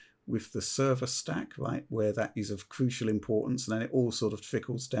really with the server stack, right, where that is of crucial importance, and then it all sort of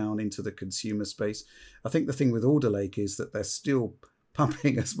trickles down into the consumer space. I think the thing with Alder Lake is that they're still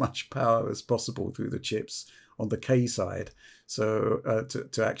pumping as much power as possible through the chips on the K side, so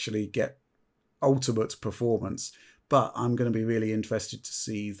to actually get ultimate performance. But I'm going to be really interested to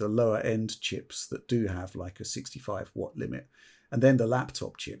see the lower end chips that do have like a 65 watt limit. And then the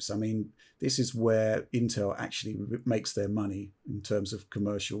laptop chips. I mean, this is where Intel actually makes their money in terms of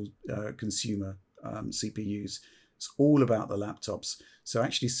commercial consumer CPUs. It's all about the laptops. So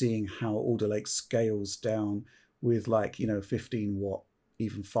actually seeing how Alder Lake scales down with 15 watt,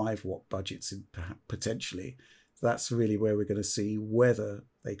 even 5 watt budgets potentially, that's really where we're going to see whether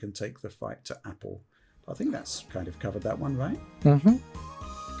they can take the fight to Apple. I think that's kind of covered that one, right? Mm-hmm.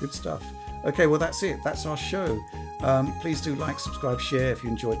 Good stuff. Okay, well, that's it. That's our show. Please do like, subscribe, share if you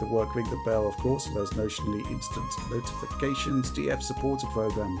enjoyed the work. Ring the bell, of course, for those notionally instant notifications. DF supporter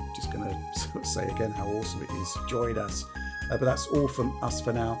program. Just going to say again how awesome it is. Join us. But that's all from us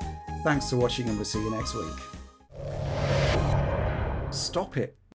for now. Thanks for watching, and we'll see you next week. Stop it.